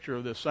the picture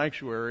of this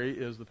sanctuary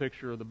is the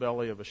picture of the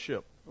belly of a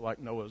ship, like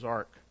Noah's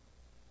Ark.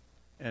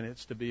 And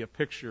it's to be a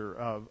picture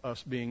of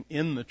us being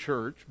in the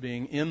church,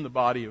 being in the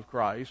body of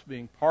Christ,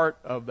 being part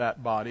of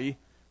that body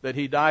that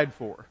He died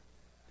for.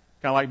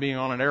 Kind of like being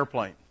on an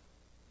airplane.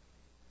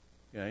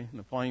 Okay? And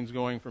the plane's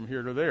going from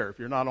here to there. If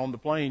you're not on the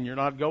plane, you're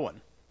not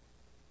going.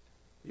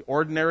 The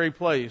ordinary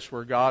place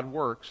where God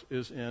works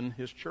is in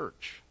His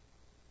church.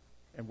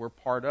 And we're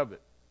part of it.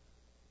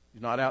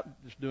 He's not out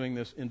just doing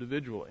this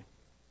individually.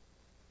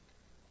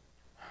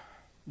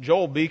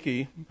 Joel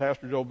Beeke,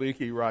 Pastor Joel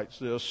Beeke writes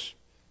this.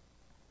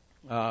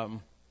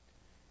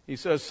 He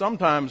says,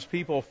 "Sometimes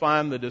people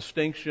find the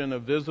distinction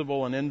of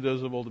visible and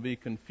invisible to be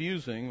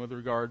confusing with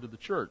regard to the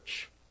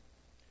church.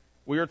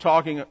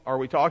 Are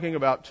we talking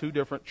about two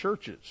different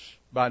churches?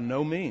 By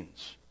no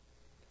means.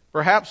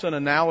 Perhaps an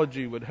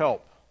analogy would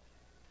help.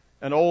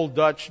 An old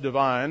Dutch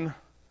divine,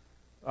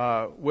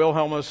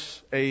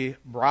 Wilhelmus A.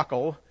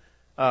 Brakel,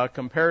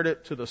 compared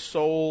it to the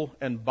soul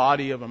and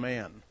body of a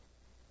man.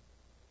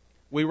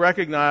 We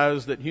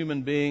recognize that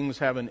human beings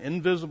have an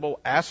invisible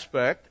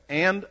aspect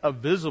and a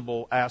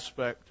visible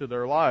aspect to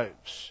their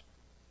lives.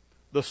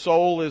 The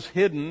soul is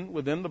hidden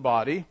within the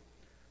body,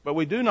 but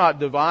we do not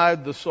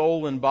divide the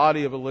soul and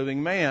body of a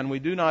living man. We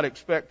do not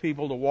expect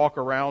people to walk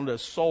around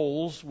as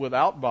souls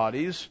without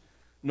bodies,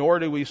 nor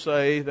do we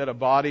say that a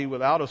body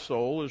without a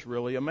soul is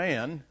really a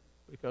man,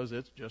 because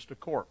it's just a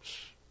corpse.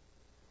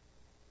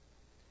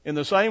 In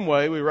the same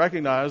way, we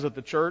recognize that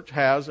the church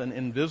has an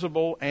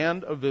invisible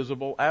and a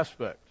visible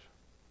aspect.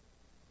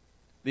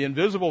 The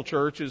invisible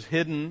church is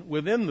hidden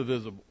within the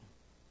visible.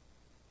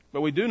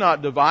 But we do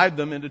not divide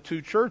them into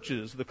two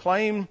churches. The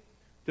claim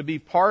to be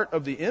part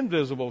of the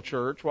invisible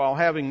church while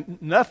having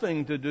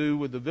nothing to do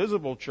with the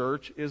visible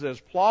church is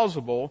as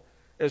plausible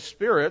as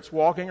spirits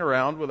walking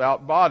around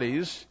without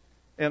bodies,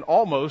 and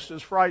almost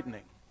as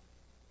frightening.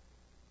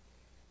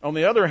 On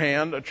the other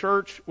hand, a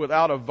church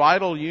without a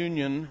vital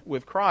union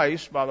with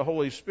Christ by the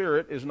Holy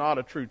Spirit is not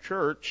a true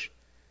church.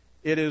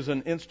 It is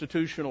an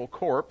institutional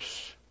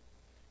corpse.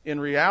 In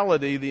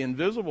reality, the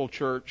invisible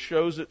church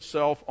shows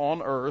itself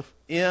on earth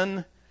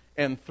in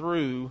and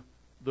through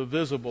the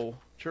visible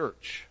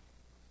church.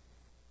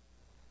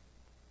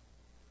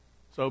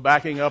 So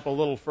backing up a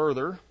little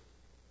further,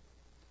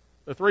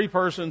 the three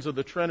persons of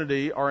the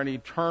Trinity are an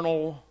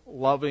eternal,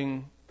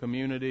 loving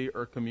community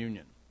or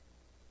communion.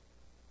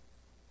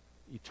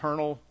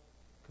 Eternal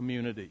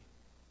community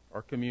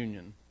or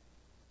communion.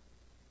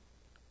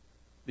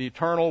 The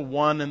eternal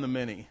one in the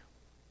many.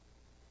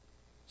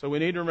 So we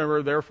need to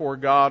remember, therefore,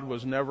 God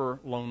was never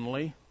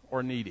lonely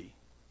or needy.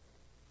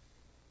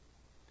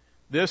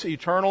 This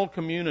eternal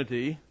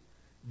community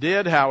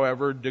did,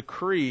 however,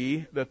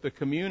 decree that the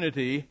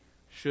community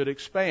should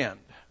expand.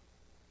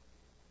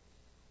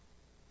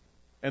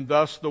 And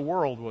thus the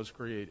world was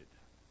created.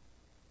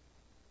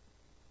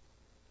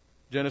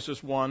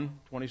 Genesis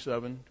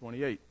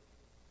 1:27-28.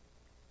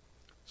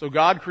 So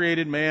God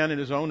created man in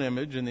His own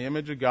image. In the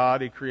image of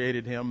God He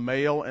created him.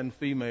 Male and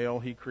female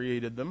He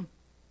created them.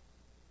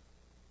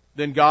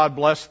 Then God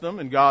blessed them,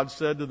 and God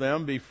said to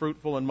them, "Be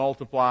fruitful and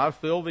multiply,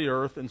 fill the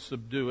earth and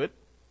subdue it,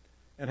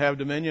 and have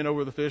dominion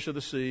over the fish of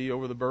the sea,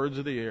 over the birds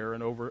of the air,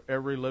 and over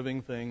every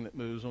living thing that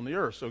moves on the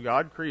earth." So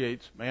God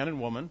creates man and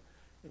woman,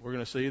 We're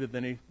going to see that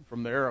then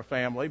from there, a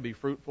family, be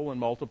fruitful and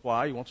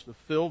multiply. He wants to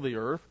fill the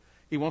earth.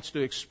 He wants to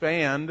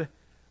expand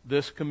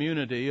this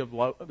community of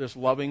this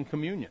loving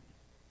communion.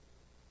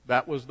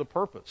 That was the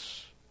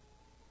purpose.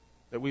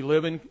 That we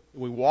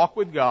walk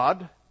with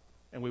God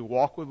and we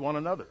walk with one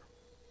another.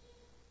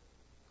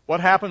 What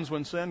happens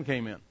when sin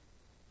came in?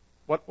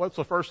 What's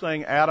the first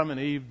thing Adam and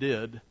Eve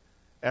did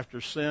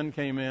after sin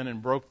came in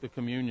and broke the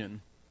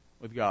communion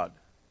with God?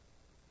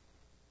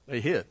 They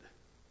hid.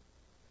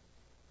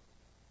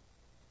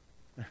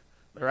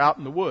 They're out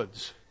in the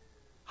woods,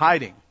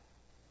 hiding.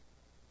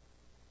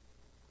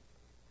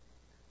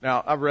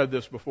 Now, I've read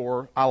this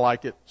before. I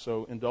like it,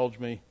 so indulge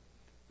me.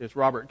 It's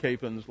Robert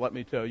Capen's Let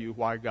Me Tell You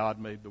Why God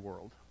Made the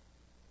World.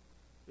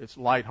 It's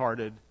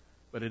lighthearted,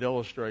 but it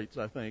illustrates,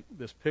 I think,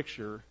 this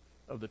picture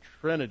of the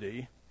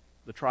Trinity,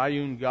 the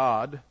triune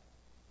God,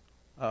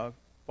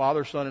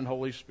 Father, Son, and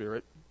Holy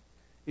Spirit.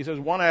 He says,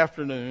 one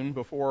afternoon,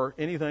 before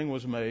anything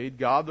was made,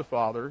 God the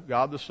Father,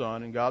 God the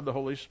Son, and God the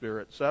Holy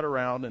Spirit sat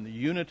around in the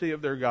unity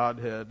of their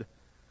Godhead,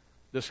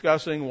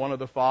 discussing one of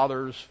the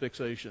Father's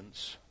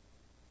fixations.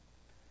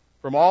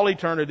 From all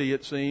eternity,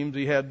 it seems,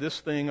 he had this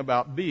thing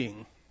about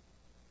being.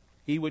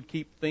 He would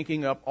keep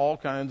thinking up all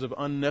kinds of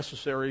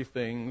unnecessary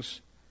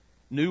things,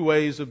 new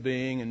ways of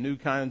being and new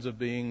kinds of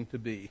being to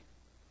be.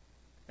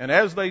 And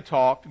as they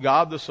talked,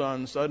 God the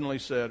Son suddenly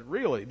said,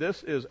 really,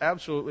 this is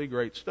absolutely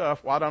great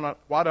stuff. Why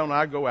don't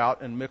I go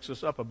out and mix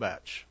us up a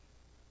batch?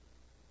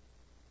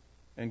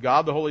 And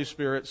God the Holy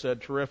Spirit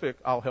said, terrific,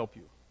 I'll help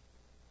you.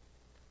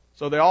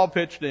 So they all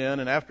pitched in,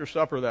 and after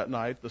supper that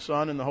night, the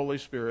Son and the Holy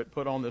Spirit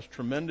put on this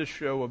tremendous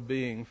show of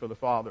being for the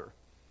Father.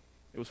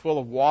 It was full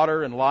of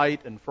water and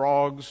light and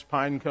frogs.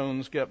 Pine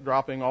cones kept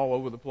dropping all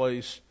over the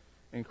place,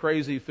 and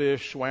crazy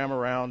fish swam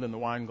around in the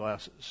wine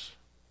glasses.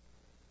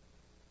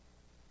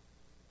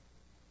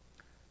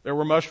 There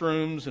were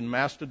mushrooms and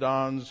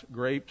mastodons,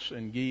 grapes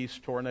and geese,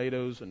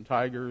 tornadoes and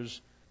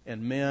tigers,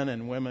 and men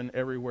and women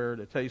everywhere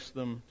to taste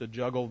them, to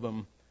juggle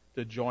them,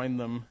 to join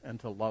them, and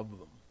to love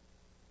them.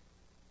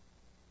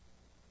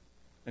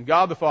 And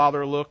God the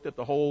Father looked at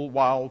the whole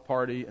wild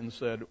party and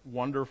said,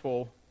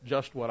 wonderful,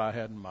 just what I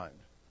had in mind.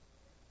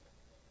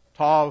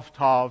 Tov,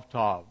 tov,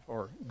 tov,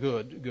 or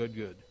good, good,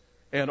 good.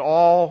 And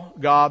all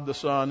God the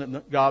Son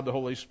and God the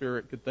Holy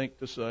Spirit could think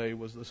to say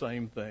was the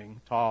same thing,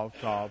 tov,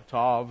 tov,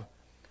 tov.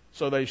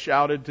 So they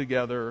shouted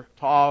together,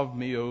 Tov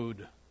Meod,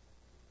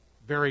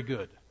 very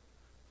good.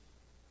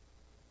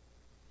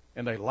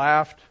 And they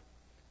laughed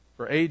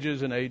for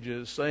ages and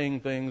ages, saying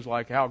things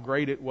like how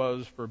great it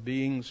was for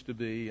beings to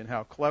be, and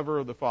how clever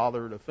of the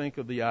Father to think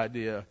of the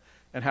idea,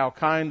 and how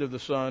kind of the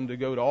Son to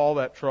go to all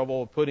that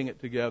trouble of putting it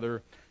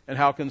together, and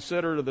how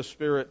considerate of the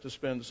Spirit to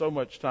spend so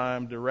much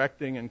time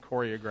directing and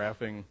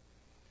choreographing.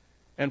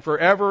 And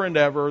forever and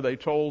ever they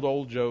told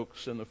old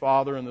jokes, and the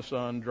Father and the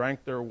Son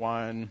drank their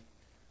wine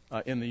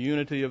in the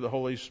unity of the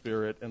Holy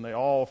Spirit, and they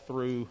all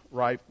threw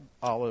ripe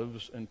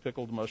olives and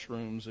pickled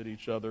mushrooms at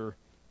each other,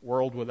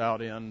 world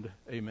without end.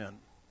 Amen.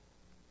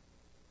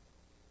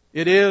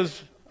 It is,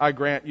 I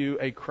grant you,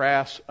 a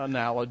crass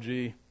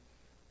analogy,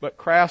 but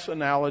crass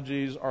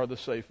analogies are the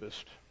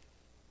safest.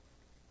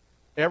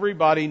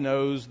 Everybody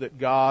knows that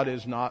God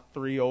is not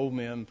three old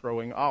men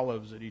throwing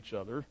olives at each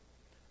other.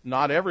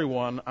 Not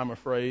everyone, I'm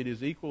afraid,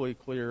 is equally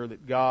clear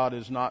that God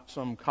is not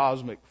some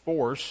cosmic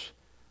force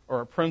or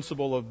a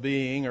principle of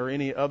being, or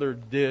any other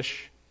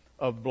dish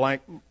of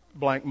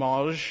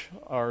blancmange,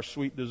 or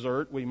sweet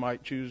dessert we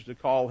might choose to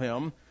call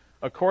him.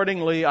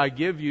 Accordingly, I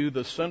give you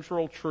the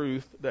central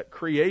truth that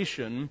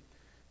creation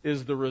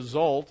is the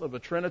result of a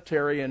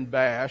Trinitarian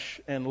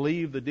bash, and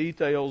leave the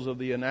details of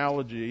the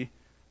analogy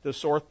to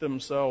sort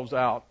themselves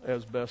out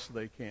as best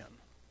they can.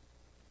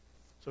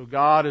 So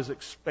God is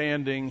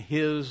expanding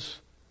His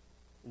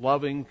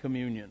loving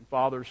communion,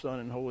 Father, Son,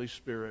 and Holy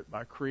Spirit,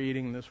 by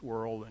creating this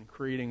world and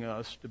creating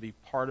us to be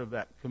part of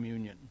that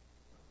communion.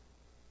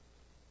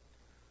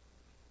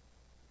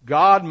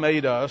 God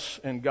made us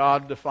and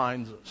God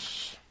defines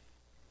us.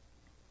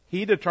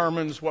 He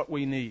determines what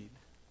we need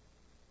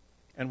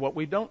and what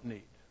we don't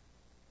need.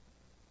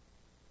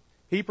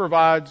 He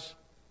provides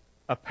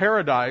a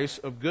paradise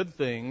of good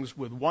things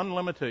with one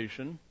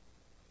limitation.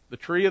 The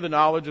tree of the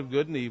knowledge of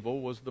good and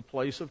evil was the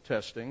place of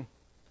testing.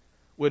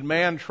 Would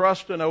man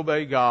trust and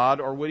obey God,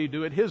 or would he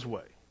do it his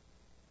way?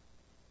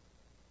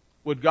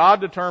 Would God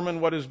determine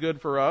what is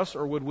good for us,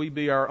 or would we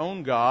be our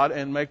own God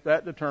and make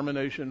that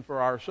determination for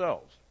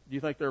ourselves? Do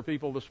you think there are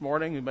people this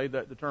morning who made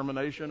that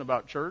determination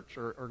about church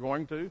or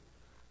going to?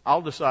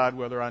 I'll decide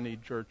whether I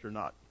need church or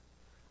not.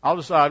 I'll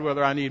decide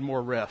whether I need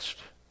more rest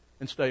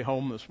and stay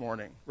home this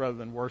morning rather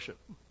than worship.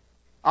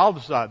 I'll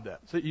decide that.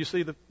 So you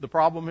see the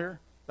problem here?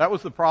 That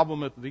was the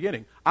problem at the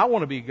beginning. I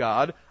want to be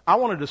God. I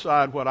want to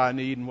decide what I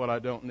need and what I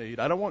don't need.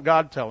 I don't want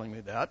God telling me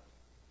that.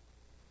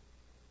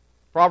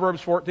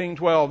 Proverbs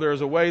 14:12, there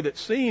is a way that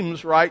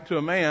seems right to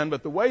a man,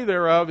 but the way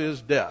thereof is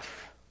death.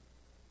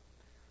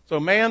 So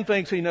man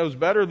thinks he knows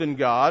better than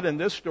God, and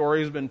this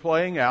story has been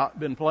playing out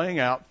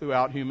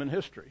throughout human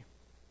history.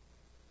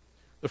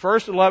 The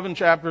first 11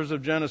 chapters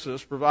of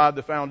Genesis provide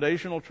the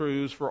foundational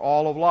truths for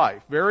all of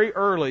life. Very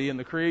early in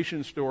the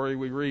creation story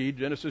we read,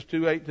 Genesis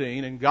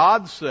 2:18, and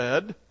God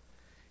said,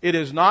 "It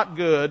is not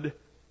good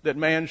that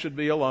man should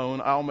be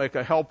alone. I'll make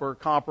a helper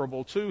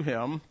comparable to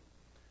him."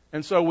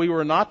 And so we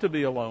were not to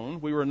be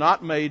alone. We were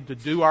not made to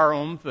do our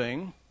own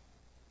thing.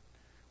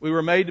 We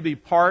were made to be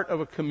part of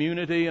a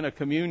community and a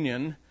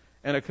communion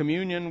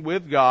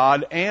with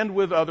God and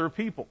with other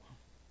people.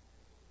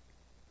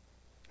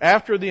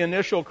 After the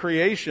initial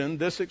creation,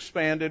 this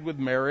expanded with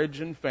marriage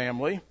and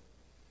family.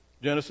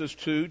 Genesis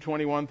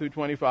 2:21 through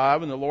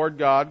 25, and the Lord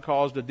God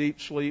caused a deep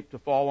sleep to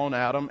fall on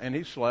Adam, and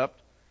he slept.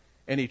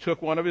 And he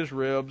took one of his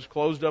ribs,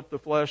 closed up the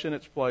flesh in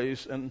its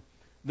place, and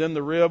then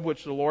the rib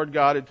which the Lord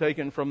God had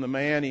taken from the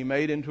man he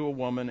made into a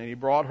woman, and he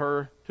brought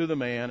her to the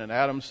man. And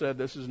Adam said,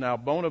 "This is now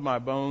bone of my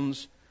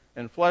bones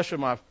and flesh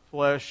of my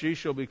flesh. She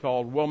shall be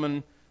called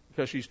woman,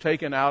 because she's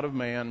taken out of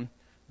man.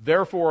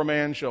 Therefore a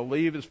man shall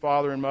leave his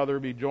father and mother,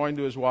 be joined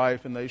to his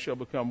wife, and they shall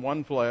become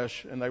one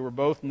flesh. And they were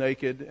both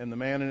naked, and the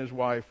man and his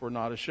wife were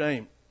not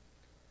ashamed."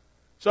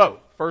 So,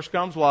 first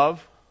comes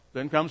love,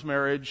 then comes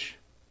marriage,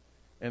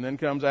 and then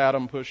comes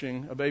Adam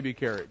pushing a baby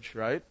carriage,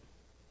 right?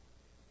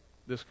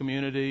 This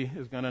community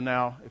is going to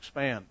now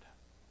expand.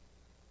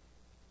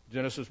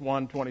 Genesis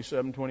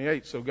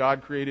 1:27-28. So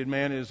God created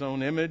man in his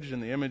own image. In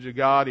the image of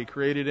God he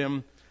created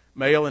him.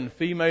 Male and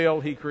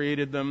female he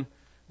created them.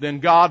 Then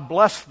God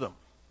blessed them.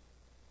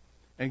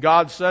 And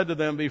God said to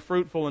them, "Be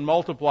fruitful and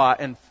multiply,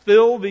 and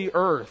fill the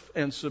earth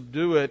and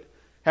subdue it.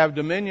 Have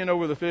dominion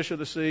over the fish of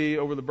the sea,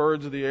 over the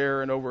birds of the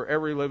air, and over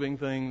every living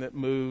thing that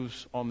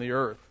moves on the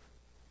earth."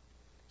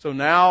 So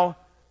now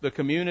the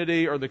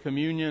community or the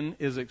communion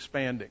is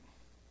expanding.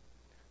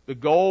 The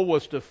goal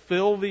was to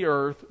fill the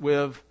earth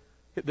with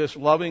this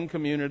loving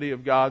community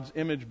of God's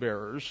image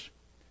bearers.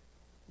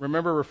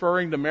 Remember,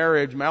 referring to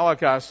marriage,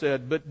 Malachi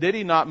said, "But did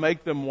he not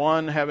make them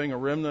one, having a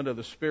remnant of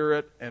the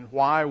Spirit?" And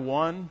why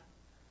one?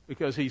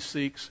 Because he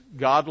seeks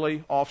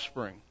godly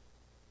offspring.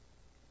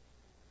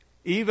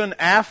 Even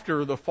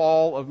after the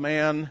fall of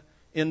man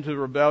into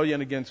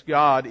rebellion against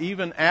God,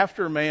 even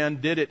after man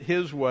did it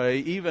his way,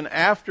 even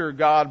after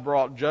God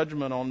brought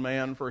judgment on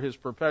man for his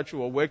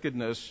perpetual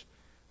wickedness,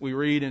 we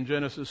read in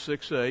Genesis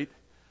 6:8,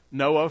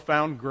 Noah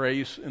found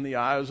grace in the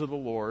eyes of the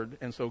Lord,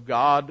 and so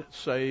God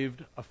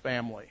saved a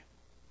family.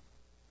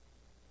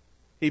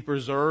 He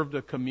preserved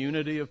a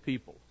community of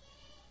people.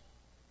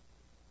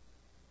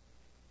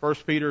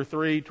 1 Peter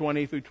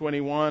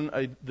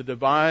 3:20-21, the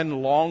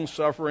divine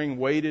long-suffering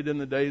waited in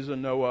the days of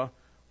Noah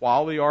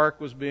while the ark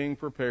was being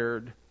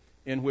prepared,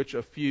 in which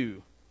a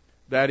few,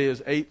 that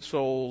is, 8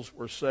 souls,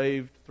 were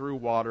saved through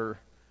water.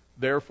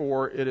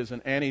 Therefore, it is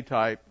an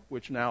antitype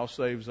which now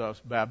saves us,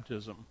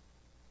 baptism.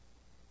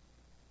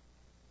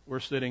 We're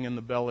sitting in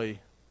the belly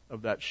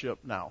of that ship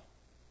now.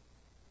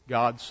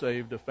 God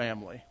saved a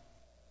family,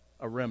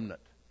 a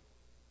remnant,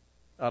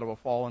 out of a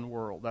fallen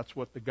world. That's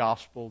what the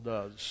gospel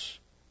does.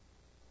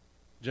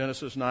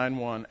 Genesis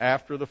 9:1,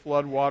 after the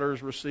flood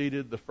waters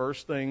receded, the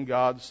first thing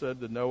God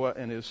said to Noah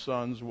and his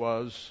sons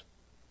was,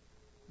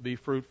 "Be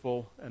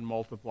fruitful and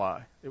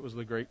multiply." It was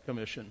the Great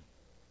Commission.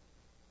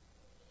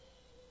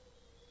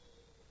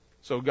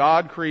 So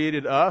God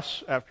created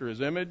us after his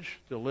image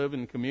to live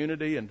in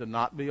community and to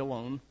not be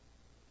alone.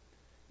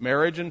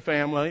 Marriage and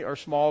family are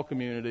small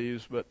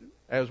communities, but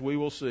as we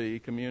will see,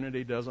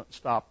 community doesn't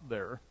stop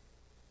there.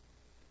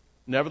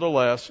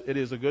 Nevertheless, it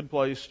is a good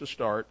place to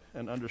start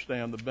and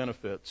understand the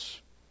benefits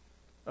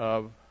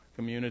of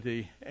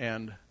community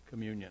and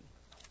communion.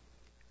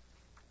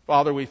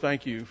 Father, we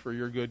thank you for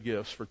your good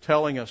gifts, for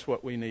telling us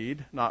what we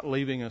need, not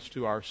leaving us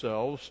to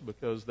ourselves,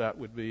 because that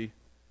would be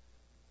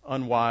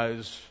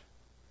unwise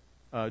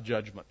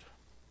judgment.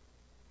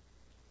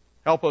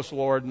 Help us,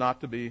 Lord,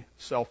 not to be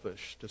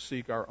selfish, to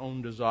seek our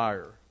own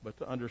desire, but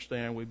to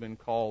understand we've been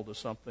called to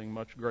something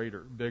much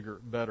greater, bigger,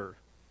 better,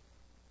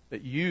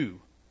 that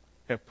you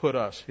have put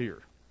us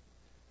here.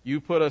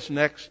 You put us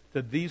next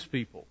to these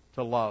people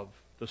to love,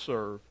 to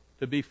serve,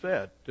 to be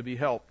fed, to be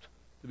helped,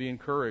 to be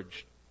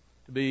encouraged,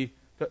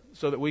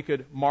 so that we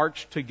could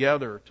march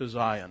together to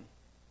Zion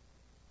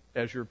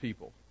as your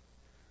people.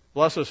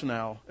 Bless us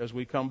now as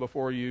we come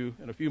before you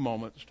in a few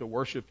moments to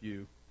worship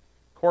you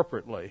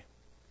corporately,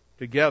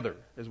 together,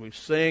 as we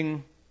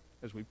sing,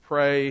 as we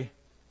pray,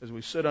 as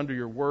we sit under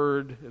your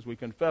word, as we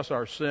confess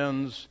our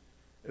sins,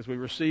 as we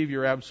receive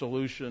your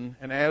absolution,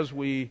 and as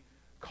we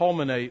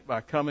culminate by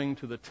coming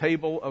to the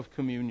table of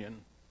communion,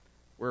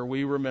 where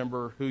we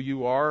remember who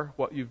you are,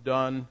 what you've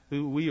done,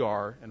 who we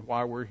are, and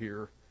why we're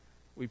here.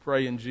 We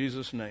pray in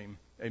Jesus' name.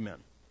 Amen.